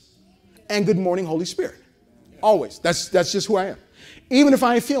 Jesus, and good morning, Holy Spirit. Always. That's just who I am. Even if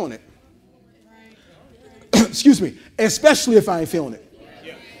I ain't feeling it. Excuse me. Especially if I ain't feeling it.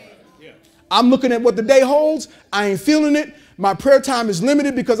 I'm looking at what the day holds. I ain't feeling it. My prayer time is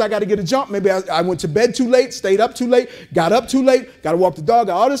limited because I got to get a jump. Maybe I went to bed too late, stayed up too late, got up too late, got to walk the dog,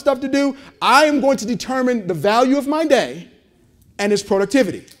 got all this stuff to do. I am going to determine the value of my day and its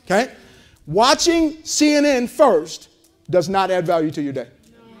productivity. Okay? Watching CNN first does not add value to your day.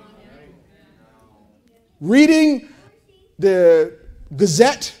 Reading the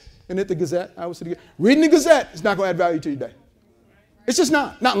Gazette, isn't it the Gazette? I always say reading the Gazette is not going to add value to your day. It's just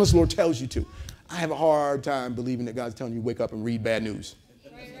not. Not unless the Lord tells you to. I have a hard time believing that God's telling you to wake up and read bad news.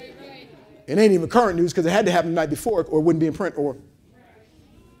 Right. It ain't even current news because it had to happen the night before or it wouldn't be in print.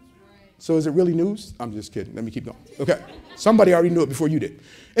 So is it really news? I'm just kidding. Let me keep going. Okay. Somebody already knew it before you did.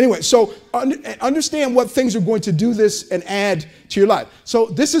 Anyway, so understand what things are going to do this and add to your life. So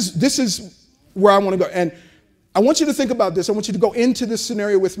this is where I want to go. And I want you to think about this. I want you to go into this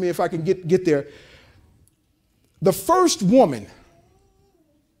scenario with me if I can get there. The first woman,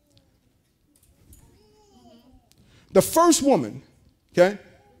 okay,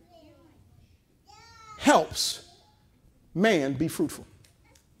 helps man be fruitful.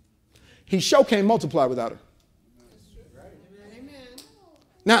 He sure can't multiply without her.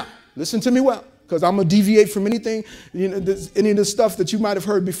 Now, listen to me well, because I'm going to deviate from anything, any of the stuff that you might have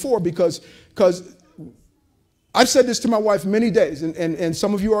heard before, because I've said this to my wife many days, and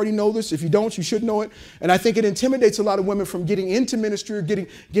some of you already know this. If you don't, you should know it. And I think it intimidates a lot of women from getting into ministry or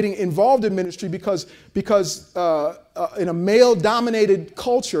getting involved in ministry because in a male-dominated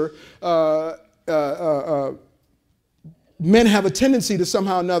culture, men have a tendency to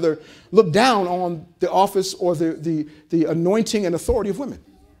somehow or another look down on the office or the anointing and authority of women.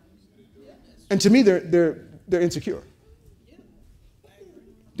 And to me, they're insecure.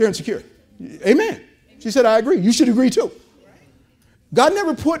 They're insecure. Amen. She said, I agree. You should agree too. God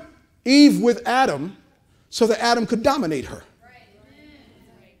never put Eve with Adam so that Adam could dominate her.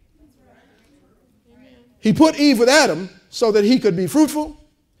 He put Eve with Adam so that he could be fruitful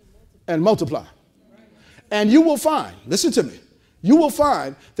and multiply. And you will find, listen to me, you will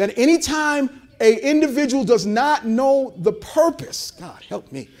find that anytime an individual does not know the purpose, God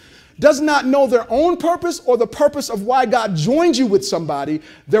help me, does not know their own purpose or the purpose of why God joined you with somebody,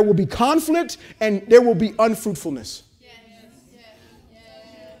 there will be conflict and there will be unfruitfulness.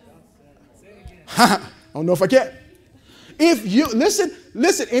 I don't know if I can. If you listen,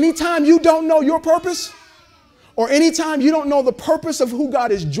 anytime you don't know your purpose, or anytime you don't know the purpose of who God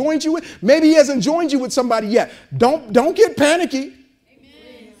has joined you with, maybe he hasn't joined you with somebody yet. Don't get panicky.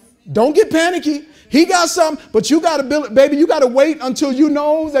 Amen. Don't get panicky. He got something, but you got to build it, baby. You got to wait until you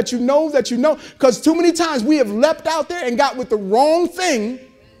know that you know that you know. Because too many times we have leapt out there and got with the wrong thing.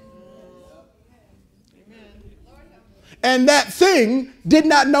 And that thing did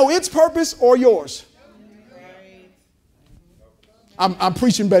not know its purpose or yours. I'm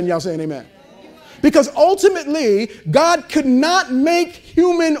preaching better than y'all saying amen. Because ultimately, God could not make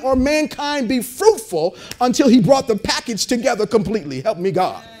human or mankind be fruitful until he brought the package together completely. Help me,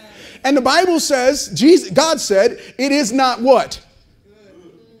 God. And the Bible says, God said, it is not what?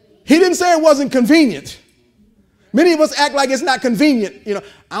 He didn't say it wasn't convenient. Many of us act like it's not convenient. You know,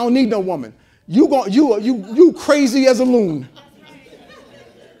 I don't need no woman. You crazy as a loon.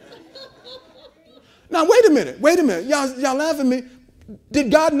 Now, wait a minute. Y'all laughing at me.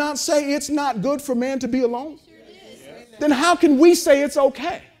 Did God not say it's not good for man to be alone? Then how can we say it's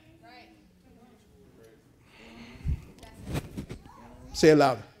okay? Say it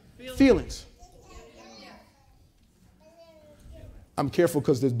louder. Feelings. I'm careful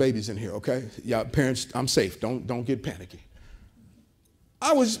because there's babies in here, okay? Y'all parents, I'm safe. Don't get panicky.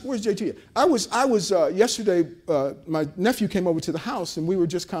 where's JT at? Yesterday, my nephew came over to the house and we were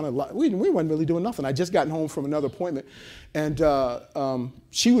just kind of, we weren't really doing nothing. I just gotten home from another appointment and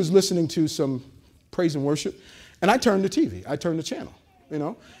she was listening to some praise and worship and I turned the TV, I turned the channel, you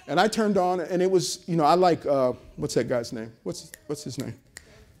know, and I turned on and it was, you know, I like, what's that guy's name? What's his name?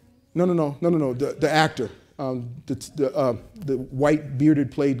 No, the actor, the white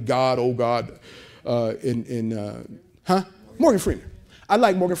bearded played God, oh God, Morgan Freeman. I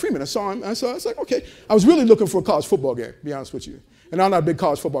like Morgan Freeman. I saw him. I was like, okay. I was really looking for a college football game, to be honest with you. And I'm not a big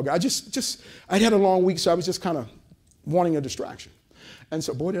college football guy. I'd had a long week, so I was just kind of wanting a distraction. And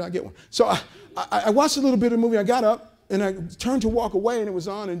so, boy, did I get one. So I watched a little bit of the movie. I got up, and I turned to walk away, and it was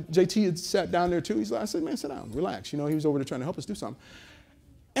on, and JT had sat down there, too. I said, man, sit down, relax. You know, he was over there trying to help us do something.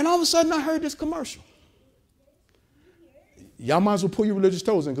 And all of a sudden, I heard this commercial. Y'all might as well pull your religious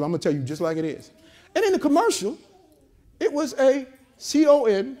toes in, because I'm going to tell you just like it is. And in the commercial, it was a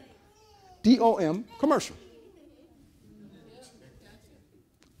CONDOM commercial.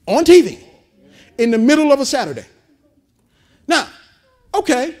 On TV. In the middle of a Saturday. Now,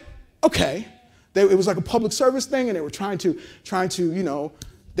 okay. It was like a public service thing, and they were trying to, you know,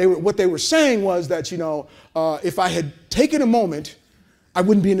 what they were saying was that, you know, if I had taken a moment, I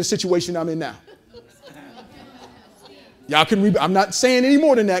wouldn't be in the situation I'm in now. Y'all can I'm not saying any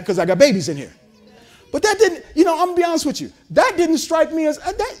more than that because I got babies in here. But that didn't, you know, I'm going to be honest with you. That didn't strike me as,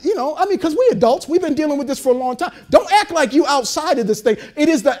 that, you know, I mean, because we adults, we've been dealing with this for a long time. Don't act like you outside of this thing. It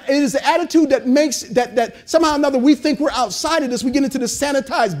is the attitude that makes, that somehow or another we think we're outside of this. We get into this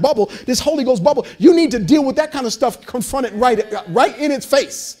sanitized bubble, this Holy Ghost bubble. You need to deal with that kind of stuff, confront it right in its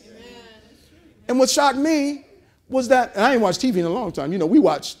face. Amen. And what shocked me was that, and I ain't watched TV in a long time. You know, we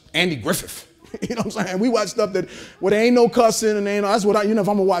watched Andy Griffith. You know what I'm saying? We watch stuff that, well, there ain't no cussing and that's what you know, if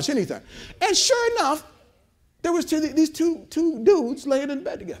I'm going to watch anything. And sure enough, there was these two dudes laying in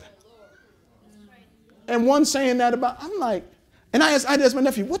bed together. And one saying that about, I'm like, and I asked my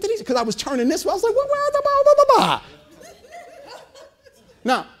nephew, what did he say? Because I was turning this way. I was like, blah.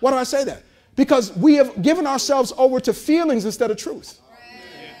 Now, why do I say that? Because we have given ourselves over to feelings instead of truth.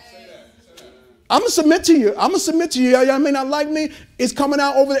 I'm going to submit to you. Y'all may not like me. It's coming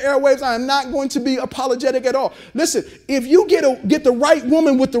out over the airwaves. I am not going to be apologetic at all. Listen, if you get the right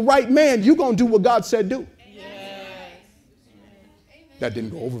woman with the right man, you're going to do what God said do. Yes. That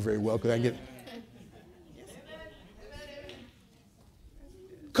didn't go over very well because I get.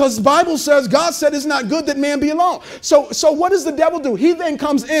 Because the Bible says, God said it's not good that man be alone. So what does the devil do? He then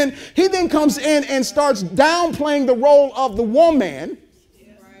comes in and starts downplaying the role of the woman.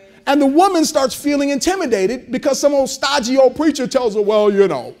 And the woman starts feeling intimidated because some old stodgy old preacher tells her, well, you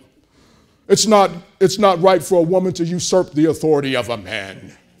know, it's not right for a woman to usurp the authority of a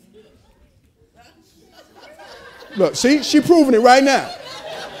man. Look, see, she proving it right now.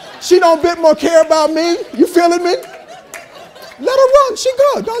 She don't a bit more care about me. You feeling me? Let her run. She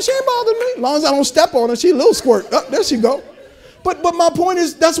good. No, she ain't bothering me. As long as I don't step on her, she a little squirt. Oh, there she go. But my point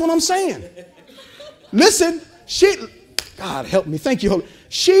is, that's what I'm saying. Listen, God help me. Thank you, Holy.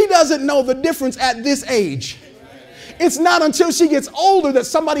 She doesn't know the difference at this age. It's not until she gets older that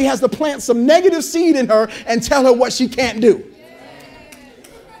somebody has to plant some negative seed in her and tell her what she can't do.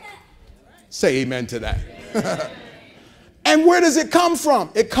 Say amen to that. And where does it come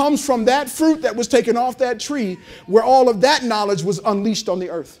from? It comes from that fruit that was taken off that tree where all of that knowledge was unleashed on the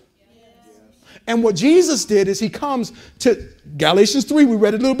earth. And what Jesus did is he comes to Galatians 3, we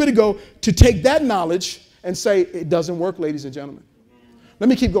read it a little bit ago, to take that knowledge and say it doesn't work, ladies and gentlemen. Let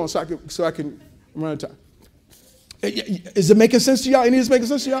me keep going so I can run out of time. Is it making sense to y'all? Any of this making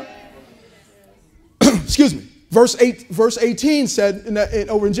sense to y'all? Excuse me. Verse 18 said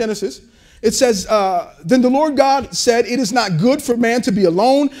over in Genesis, it says, then the Lord God said, it is not good for man to be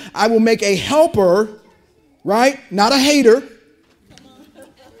alone. I will make a helper, right? Not a hater.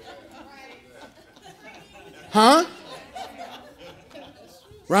 Huh?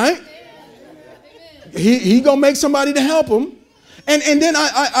 Right? He gonna make somebody to help him. And then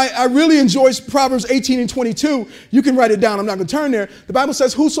I really enjoy Proverbs 18 and 22. You can write it down. I'm not going to turn there. The Bible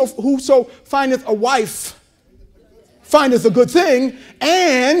says, whoso findeth a wife findeth a good thing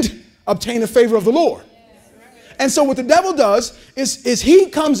and obtaineth favor of the Lord. And so what the devil does is he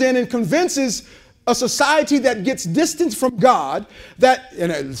comes in and convinces a society that gets distance from God that,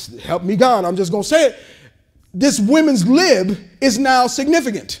 and help me God, I'm just going to say it, this women's lib is now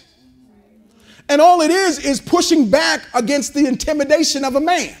significant. And all it is pushing back against the intimidation of a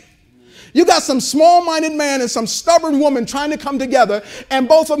man. You got some small-minded man and some stubborn woman trying to come together, and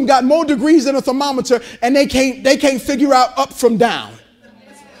both of them got more degrees than a thermometer, and they can't figure out up from down.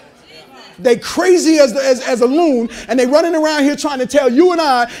 They crazy as a loon, and they running around here trying to tell you and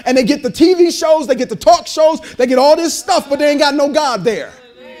I, and they get the TV shows, they get the talk shows, they get all this stuff, but they ain't got no God there.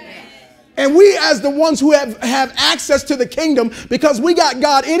 And we as the ones who have access to the kingdom, because we got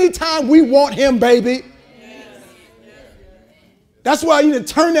God anytime we want him, baby. That's why you need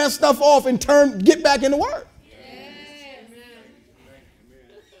to turn that stuff off and get back in the word.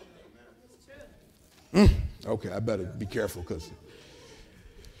 Okay, I better be careful because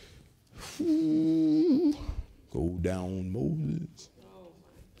go down, Moses,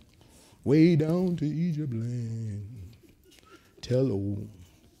 way down to Egypt land. Tell old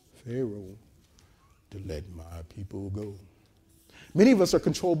Pharaoh to let my people go. Many of us are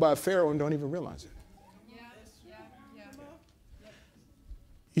controlled by Pharaoh and don't even realize it.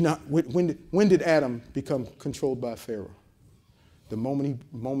 You know, when did Adam become controlled by Pharaoh? The moment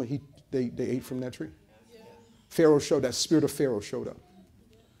they ate from that tree. Pharaoh showed, that spirit of Pharaoh showed up.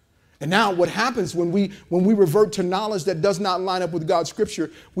 And now what happens when we revert to knowledge that does not line up with God's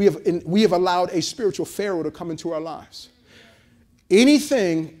scripture, we have allowed a spiritual Pharaoh to come into our lives.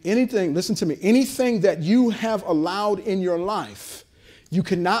 Anything, listen to me, anything that you have allowed in your life, you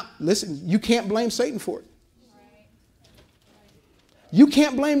can't blame Satan for it. You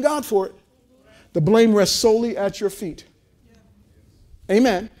can't blame God for it. The blame rests solely at your feet.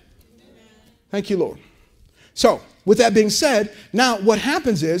 Amen. Thank you, Lord. So, with that being said, now what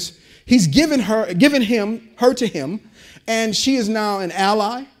happens is he's given her to him, and she is now an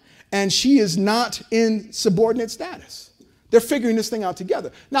ally, and she is not in subordinate status. They're figuring this thing out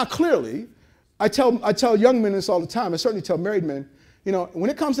together. Now, clearly, I tell young men this all the time. I certainly tell married men, you know, when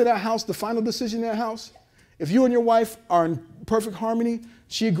it comes to that house, the final decision in that house, if you and your wife are in perfect harmony,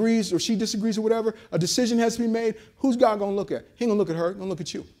 she agrees or she disagrees or whatever, a decision has to be made, who's God going to look at? He ain't going to look at her, he's going to look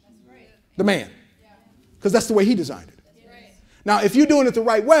at you. Right. The man. Because that's the way he designed it. Right. Now, if you're doing it the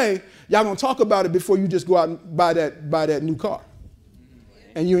right way, y'all going to talk about it before you just go out and buy that new car.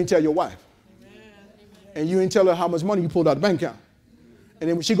 And you ain't tell your wife. And you ain't tell her how much money you pulled out of the bank account. And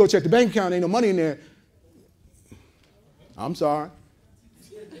then when she go check the bank account, ain't no money in there. I'm sorry.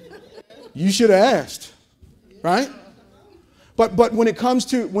 You should have asked. Right? But when it comes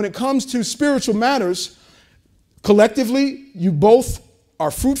to spiritual matters, collectively, you both are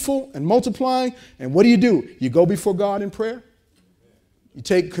fruitful and multiplying. And what do? You go before God in prayer. You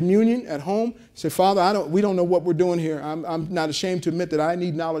take communion at home. Say, Father, we don't know what we're doing here. I'm not ashamed to admit that I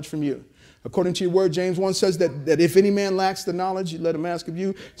need knowledge from you. According to your word, James 1 says that if any man lacks the knowledge, you let him ask of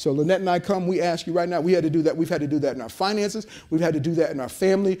you. So Lynette and I come, we ask you right now. We had to do that. We've had to do that in our finances. We've had to do that in our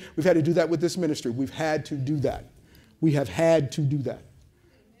family. We've had to do that with this ministry. We've had to do that. We have had to do that.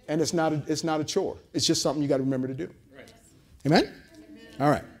 And it's not a chore. It's just something you got to remember to do. Right. Amen? Amen? All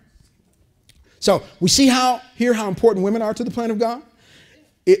right. So we see how important women are to the plan of God.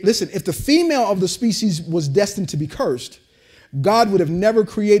 Listen, if the female of the species was destined to be cursed, God would have never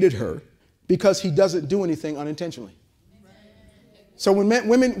created her because he doesn't do anything unintentionally. So when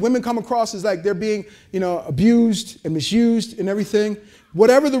women come across as like they're being, abused and misused and everything,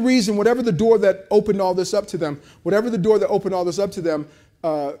 whatever the reason, whatever the door that opened all this up to them,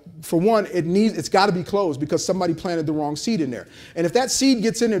 for one, it's got to be closed because somebody planted the wrong seed in there. And if that seed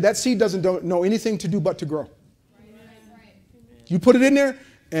gets in there, that seed doesn't know anything to do but to grow. You put it in there,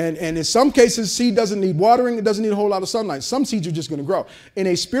 and in some cases, seed doesn't need watering. It doesn't need a whole lot of sunlight. Some seeds are just going to grow. In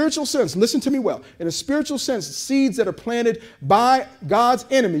a spiritual sense, listen to me well. In a spiritual sense, seeds that are planted by God's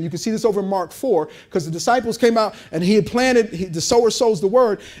enemy. You can see this over in Mark 4, because the disciples came out and he had planted, the sower sows the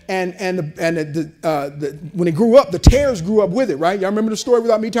word, and when it grew up, the tares grew up with it, right? Y'all remember the story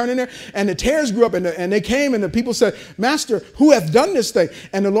without me turning there? And the tares grew up, and they came, and the people said, Master, who hath done this thing?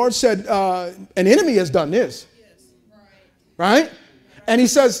 And the Lord said, an enemy has done this. Right? And he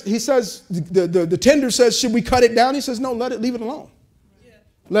says, the tender says, should we cut it down? He says, no, leave it alone. Yeah.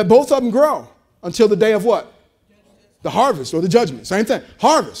 Let both of them grow until the day of what? The harvest or the judgment. Same thing.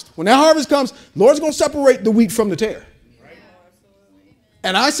 Harvest. When that harvest comes, Lord's going to separate the wheat from the tare. Right.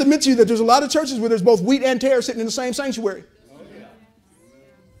 And I submit to you that there's a lot of churches where there's both wheat and tare sitting in the same sanctuary. Oh,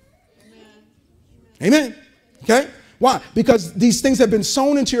 yeah. Amen. Okay? Why? Because these things have been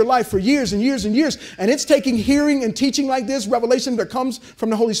sown into your life for years and years and years. And it's taking hearing and teaching like this, revelation that comes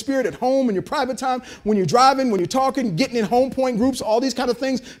from the Holy Spirit at home, in your private time, when you're driving, when you're talking, getting in home point groups, all these kind of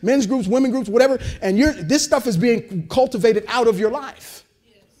things, men's groups, women groups, whatever. And this stuff is being cultivated out of your life.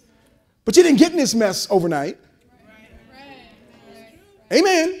 But you didn't get in this mess overnight.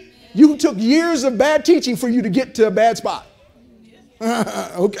 Amen. You took years of bad teaching for you to get to a bad spot.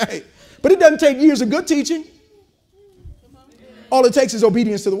 Okay. But it doesn't take years of good teaching. All it takes is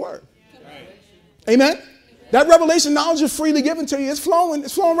obedience to the word. Right. Amen. That revelation knowledge is freely given to you. It's flowing.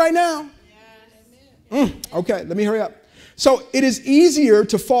 It's flowing right now. Okay, let me hurry up. So it is easier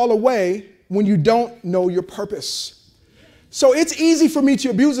to fall away when you don't know your purpose. So it's easy for me to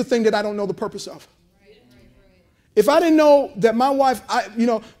abuse a thing that I don't know the purpose of. If I didn't know that my wife, I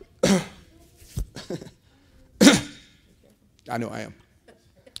know I am.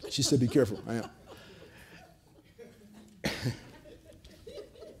 She said, be careful. I am.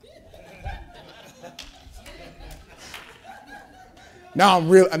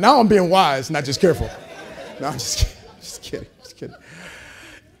 Now I'm being wise, not just careful. No, I'm just kidding.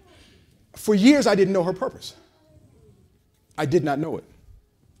 For years, I didn't know her purpose. I did not know it.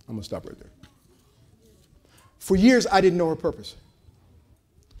 I'm going to stop right there. For years, I didn't know her purpose.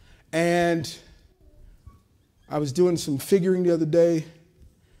 And I was doing some figuring the other day.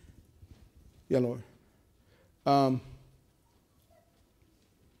 Yeah, Lord.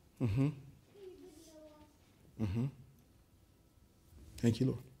 Thank you,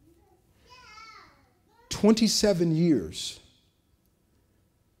 Lord. 27 years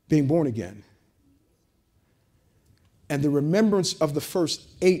being born again. And the remembrance of the first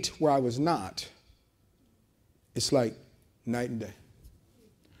 8 where I was not, it's like night and day.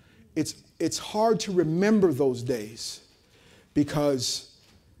 It's hard to remember those days because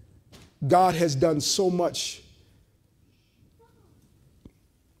God has done so much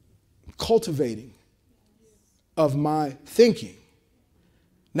cultivating of my thinking.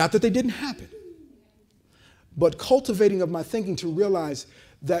 Not that they didn't happen, but cultivating of my thinking to realize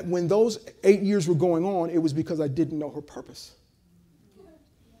that when those 8 years were going on, it was because I didn't know her purpose.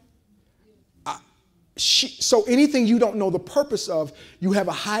 So anything you don't know the purpose of, you have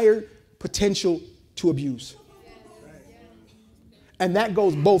a higher potential to abuse. And that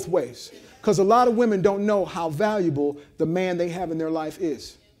goes both ways. Because a lot of women don't know how valuable the man they have in their life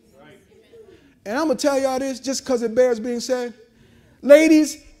is. And I'm going to tell y'all this just because it bears being said.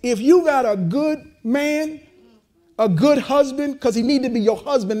 Ladies, if you got a good man, a good husband, because he need to be your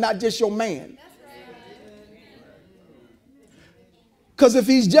husband, not just your man. Because if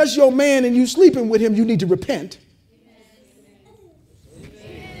he's just your man and you sleeping with him, you need to repent.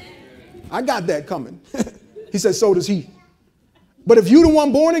 I got that coming. He said, so does he. But if you the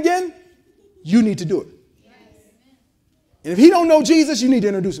one born again, you need to do it. And if he don't know Jesus, you need to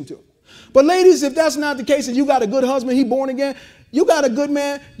introduce him to him. But ladies, if that's not the case and you got a good husband, he born again, you got a good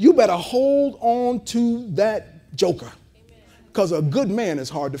man, you better hold on to that joker. Because a good man is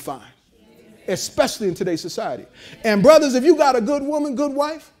hard to find, especially in today's society. And brothers, if you got a good woman, good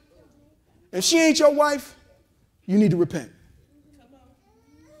wife, and she ain't your wife, you need to repent.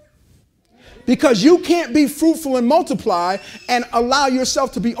 Because you can't be fruitful and multiply and allow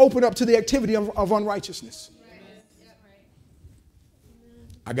yourself to be open up to the activity of unrighteousness.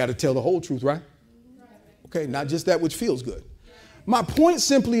 I got to tell the whole truth, right? Okay, not just that which feels good. My point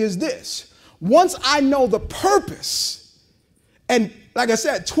simply is this. Once I know the purpose, and like I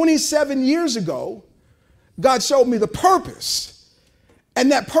said, 27 years ago, God showed me the purpose.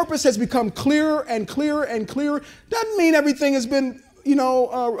 And that purpose has become clearer and clearer and clearer. Doesn't mean everything has been,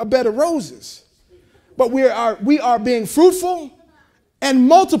 a bed of roses. But we are being fruitful and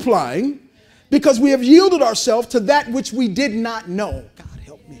multiplying because we have yielded ourselves to that which we did not know. God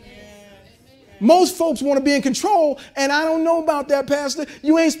help me. Most folks want to be in control, and I don't know about that, Pastor.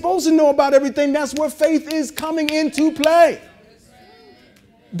 You ain't supposed to know about everything. That's where faith is coming into play.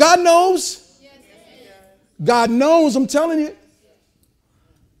 God knows. God knows, I'm telling you.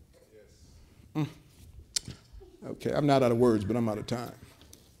 Okay, I'm not out of words, but I'm out of time.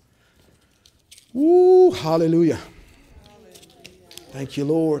 Woo, hallelujah. Thank you,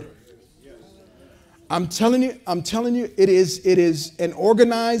 Lord. I'm telling you, it is an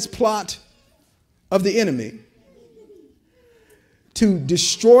organized plot of the enemy to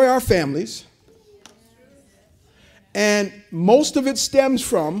destroy our families. And most of it stems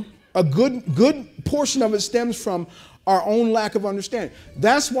from, a good portion of it stems from our own lack of understanding.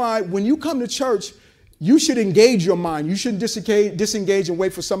 That's why when you come to church, you should engage your mind. You shouldn't disengage and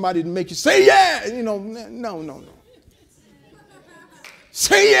wait for somebody to make you say, yeah. No.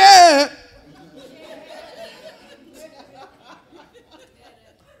 Say, yeah.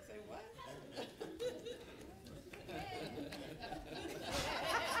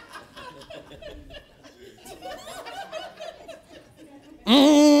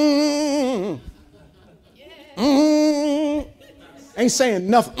 Ain't saying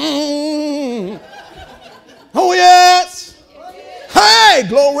nothing. Oh, yes. Hey,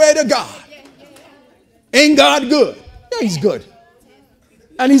 glory to God. Ain't God good? Yeah, he's good.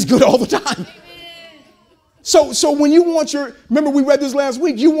 And he's good all the time. So when you want remember we read this last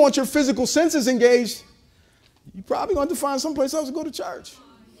week, you want your physical senses engaged, you're probably going to find someplace else to go to church.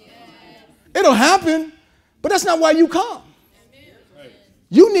 It'll happen, but that's not why you come.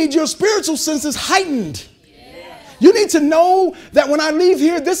 You need your spiritual senses heightened. You need to know that when I leave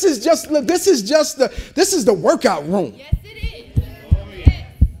here, this is the workout room. Yes, it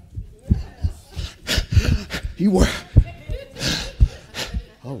is. You were.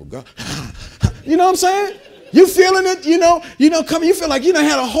 Oh God. You know what I'm saying? You feeling it, you feel like you done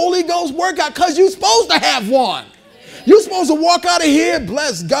had a Holy Ghost workout because you're supposed to have one. You're supposed to walk out of here,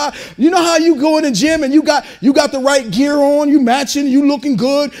 bless God. You know how you go in the gym and you got the right gear on, you matching, you looking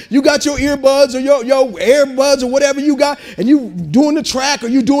good. You got your earbuds or your AirBuds or whatever you got, and you doing the track or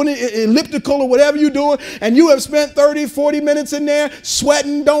you doing it elliptical or whatever you're doing, and you have spent 30, 40 minutes in there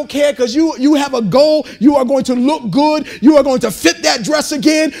sweating, don't care, because you have a goal. You are going to look good. You are going to fit that dress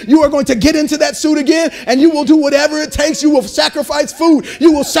again. You are going to get into that suit again, and you will do whatever it takes. You will sacrifice food.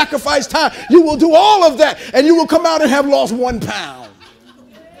 You will sacrifice time. You will do all of that, and you will come out and have lost 1 pound.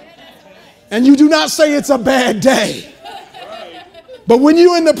 And you do not say it's a bad day. But when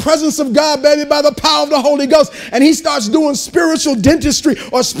you're in the presence of God, baby, by the power of the Holy Ghost, and he starts doing spiritual dentistry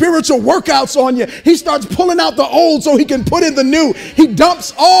or spiritual workouts on you, he starts pulling out the old so he can put in the new. He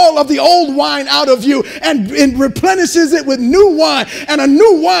dumps all of the old wine out of you and replenishes it with new wine and a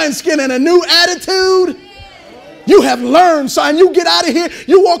new wineskin and a new attitude. You have learned, son. You get out of here.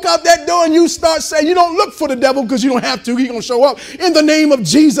 You walk out that door and you start saying, you don't look for the devil because you don't have to. He's going to show up in the name of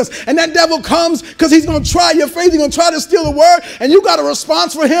Jesus. And that devil comes because he's going to try your faith. He's going to try to steal the word. And you got a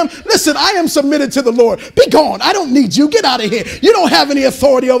response for him. Listen, I am submitted to the Lord. Be gone. I don't need you. Get out of here. You don't have any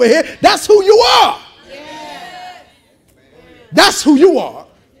authority over here. That's who you are. Yeah. That's who you are.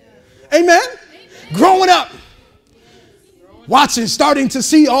 Amen. Growing up. Watching, starting to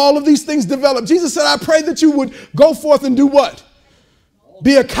see all of these things develop. Jesus said, I pray that you would go forth and do what?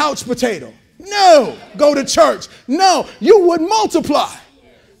 Be a couch potato. No. Go to church. No. You would multiply.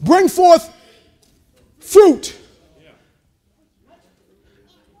 Bring forth fruit.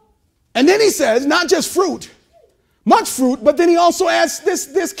 And then he says, not just fruit, much fruit, but then he also adds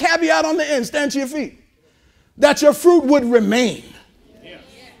this caveat on the end. Stand to your feet. That your fruit would remain.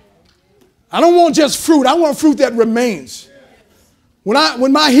 I don't want just fruit. I want fruit that remains.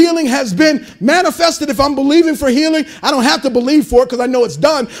 When my healing has been manifested, if I'm believing for healing, I don't have to believe for it because I know it's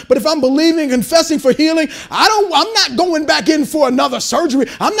done. But if I'm believing, confessing for healing, I'm not going back in for another surgery.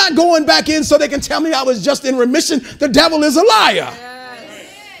 I'm not going back in so they can tell me I was just in remission. The devil is a liar. Yes.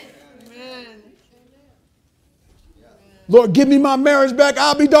 Amen. Lord, give me my marriage back.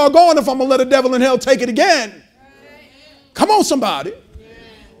 I'll be doggone if I'm going to let the devil in hell take it again. Come on, somebody.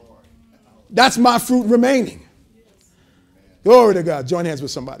 That's my fruit remaining. Glory to God. Join hands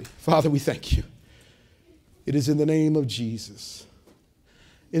with somebody. Father, we thank you. It is in the name of Jesus.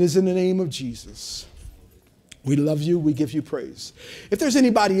 It is in the name of Jesus. We love you. We give you praise. If there's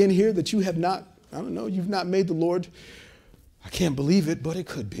anybody in here that you have not, I don't know, you've not made the Lord, I can't believe it, but it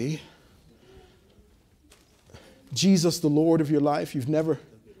could be. Jesus, the Lord of your life, you've never,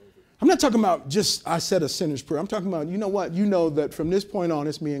 I'm not talking about just I said a sinner's prayer. I'm talking about, you know what? You know that from this point on,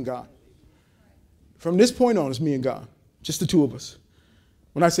 it's me and God. From this point on, it's me and God. Just the two of us.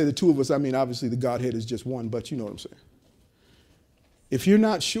 When I say the two of us, I mean obviously the Godhead is just one, but you know what I'm saying. If you're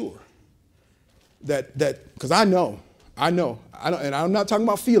not sure that because I know, and I'm not talking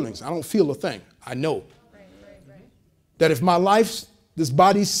about feelings. I don't feel a thing. I know that if my life, this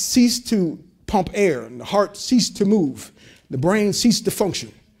body ceased to pump air and the heart ceased to move, the brain ceased to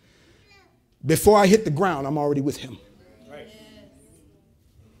function, before I hit the ground, I'm already with him.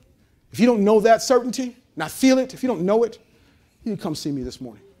 If you don't know that certainty, not feel it, if you don't know it, you come see me this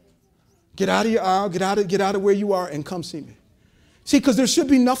morning. Get out of your aisle, get out of where you are and come see me. See, because there should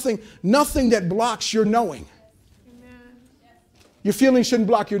be nothing that blocks your knowing. Amen. Your feelings shouldn't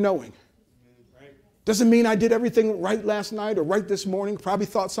block your knowing. Doesn't mean I did everything right last night or right this morning, probably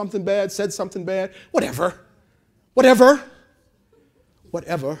thought something bad, said something bad, whatever.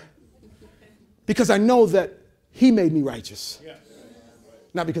 Because I know that he made me righteous.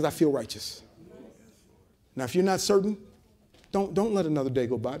 Not because I feel righteous. Now, if you're not certain, don't let another day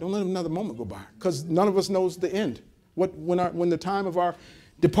go by. Don't let another moment go by, because none of us knows the end. When the time of our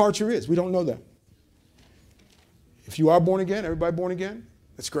departure is, we don't know that. If you are born again, everybody born again,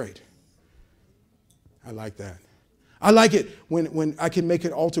 that's great. I like that. I like it when I can make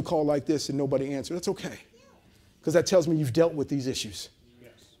an altar call like this and nobody answers. That's okay, because that tells me you've dealt with these issues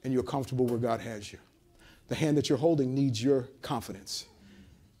and you're comfortable where God has you. The hand that you're holding needs your confidence.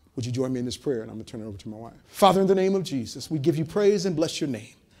 Would you join me in this prayer? And I'm going to turn it over to my wife. Father, in the name of Jesus, we give you praise and bless your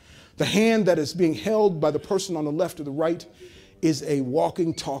name. The hand that is being held by the person on the left or the right is a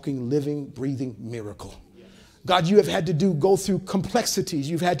walking, talking, living, breathing miracle. God, you have had to go through complexities.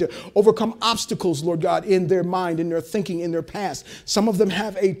 You've had to overcome obstacles, Lord God, in their mind, in their thinking, in their past. Some of them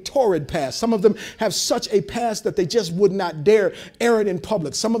have a torrid past. Some of them have such a past that they just would not dare air it in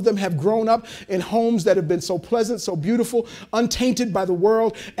public. Some of them have grown up in homes that have been so pleasant, so beautiful, untainted by the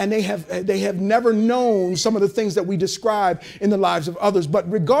world, and they have never known some of the things that we describe in the lives of others. But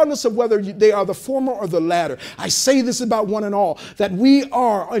regardless of whether they are the former or the latter, I say this about one and all, that we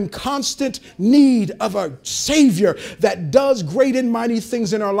are in constant need of a Savior that does great and mighty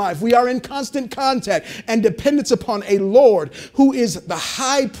things in our life. We are in constant contact and dependence upon a Lord who is the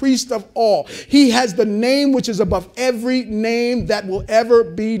high priest of all. He has the name which is above every name that will ever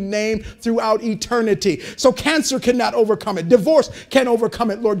be named throughout eternity. So cancer cannot overcome it. Divorce can't overcome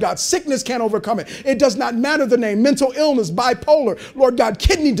it, Lord God. Sickness can't overcome it. It does not matter the name. Mental illness, bipolar, Lord God,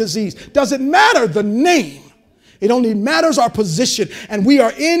 kidney disease. Doesn't matter the name. It only matters our position, and we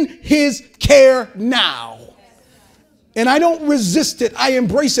are in his care now. And I don't resist it. I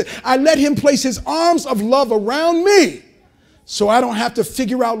embrace it. I let him place his arms of love around me so I don't have to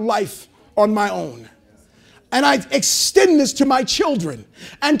figure out life on my own. And I extend this to my children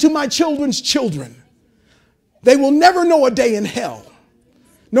and to my children's children. They will never know a day in hell.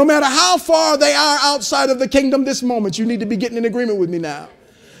 No matter how far they are outside of the kingdom this moment, you need to be getting in agreement with me now.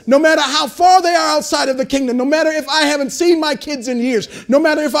 No matter how far they are outside of the kingdom, no matter if I haven't seen my kids in years, no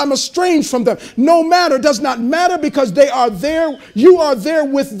matter if I'm estranged from them, no matter, does not matter, because they are there. You are there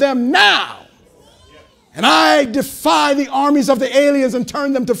with them now. And I defy the armies of the aliens and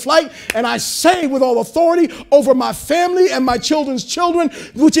turn them to flight. And I say with all authority over my family and my children's children,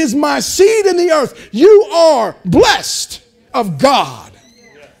 which is my seed in the earth, you are blessed of God.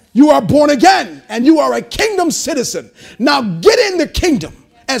 You are born again and you are a kingdom citizen. Now get in the kingdom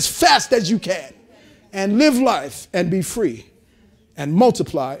as fast as you can and live life and be free and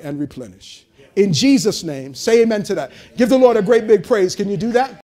multiply and replenish. In Jesus' name, say amen to that. Give the Lord a great big praise. Can you do that?